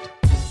Zobrist.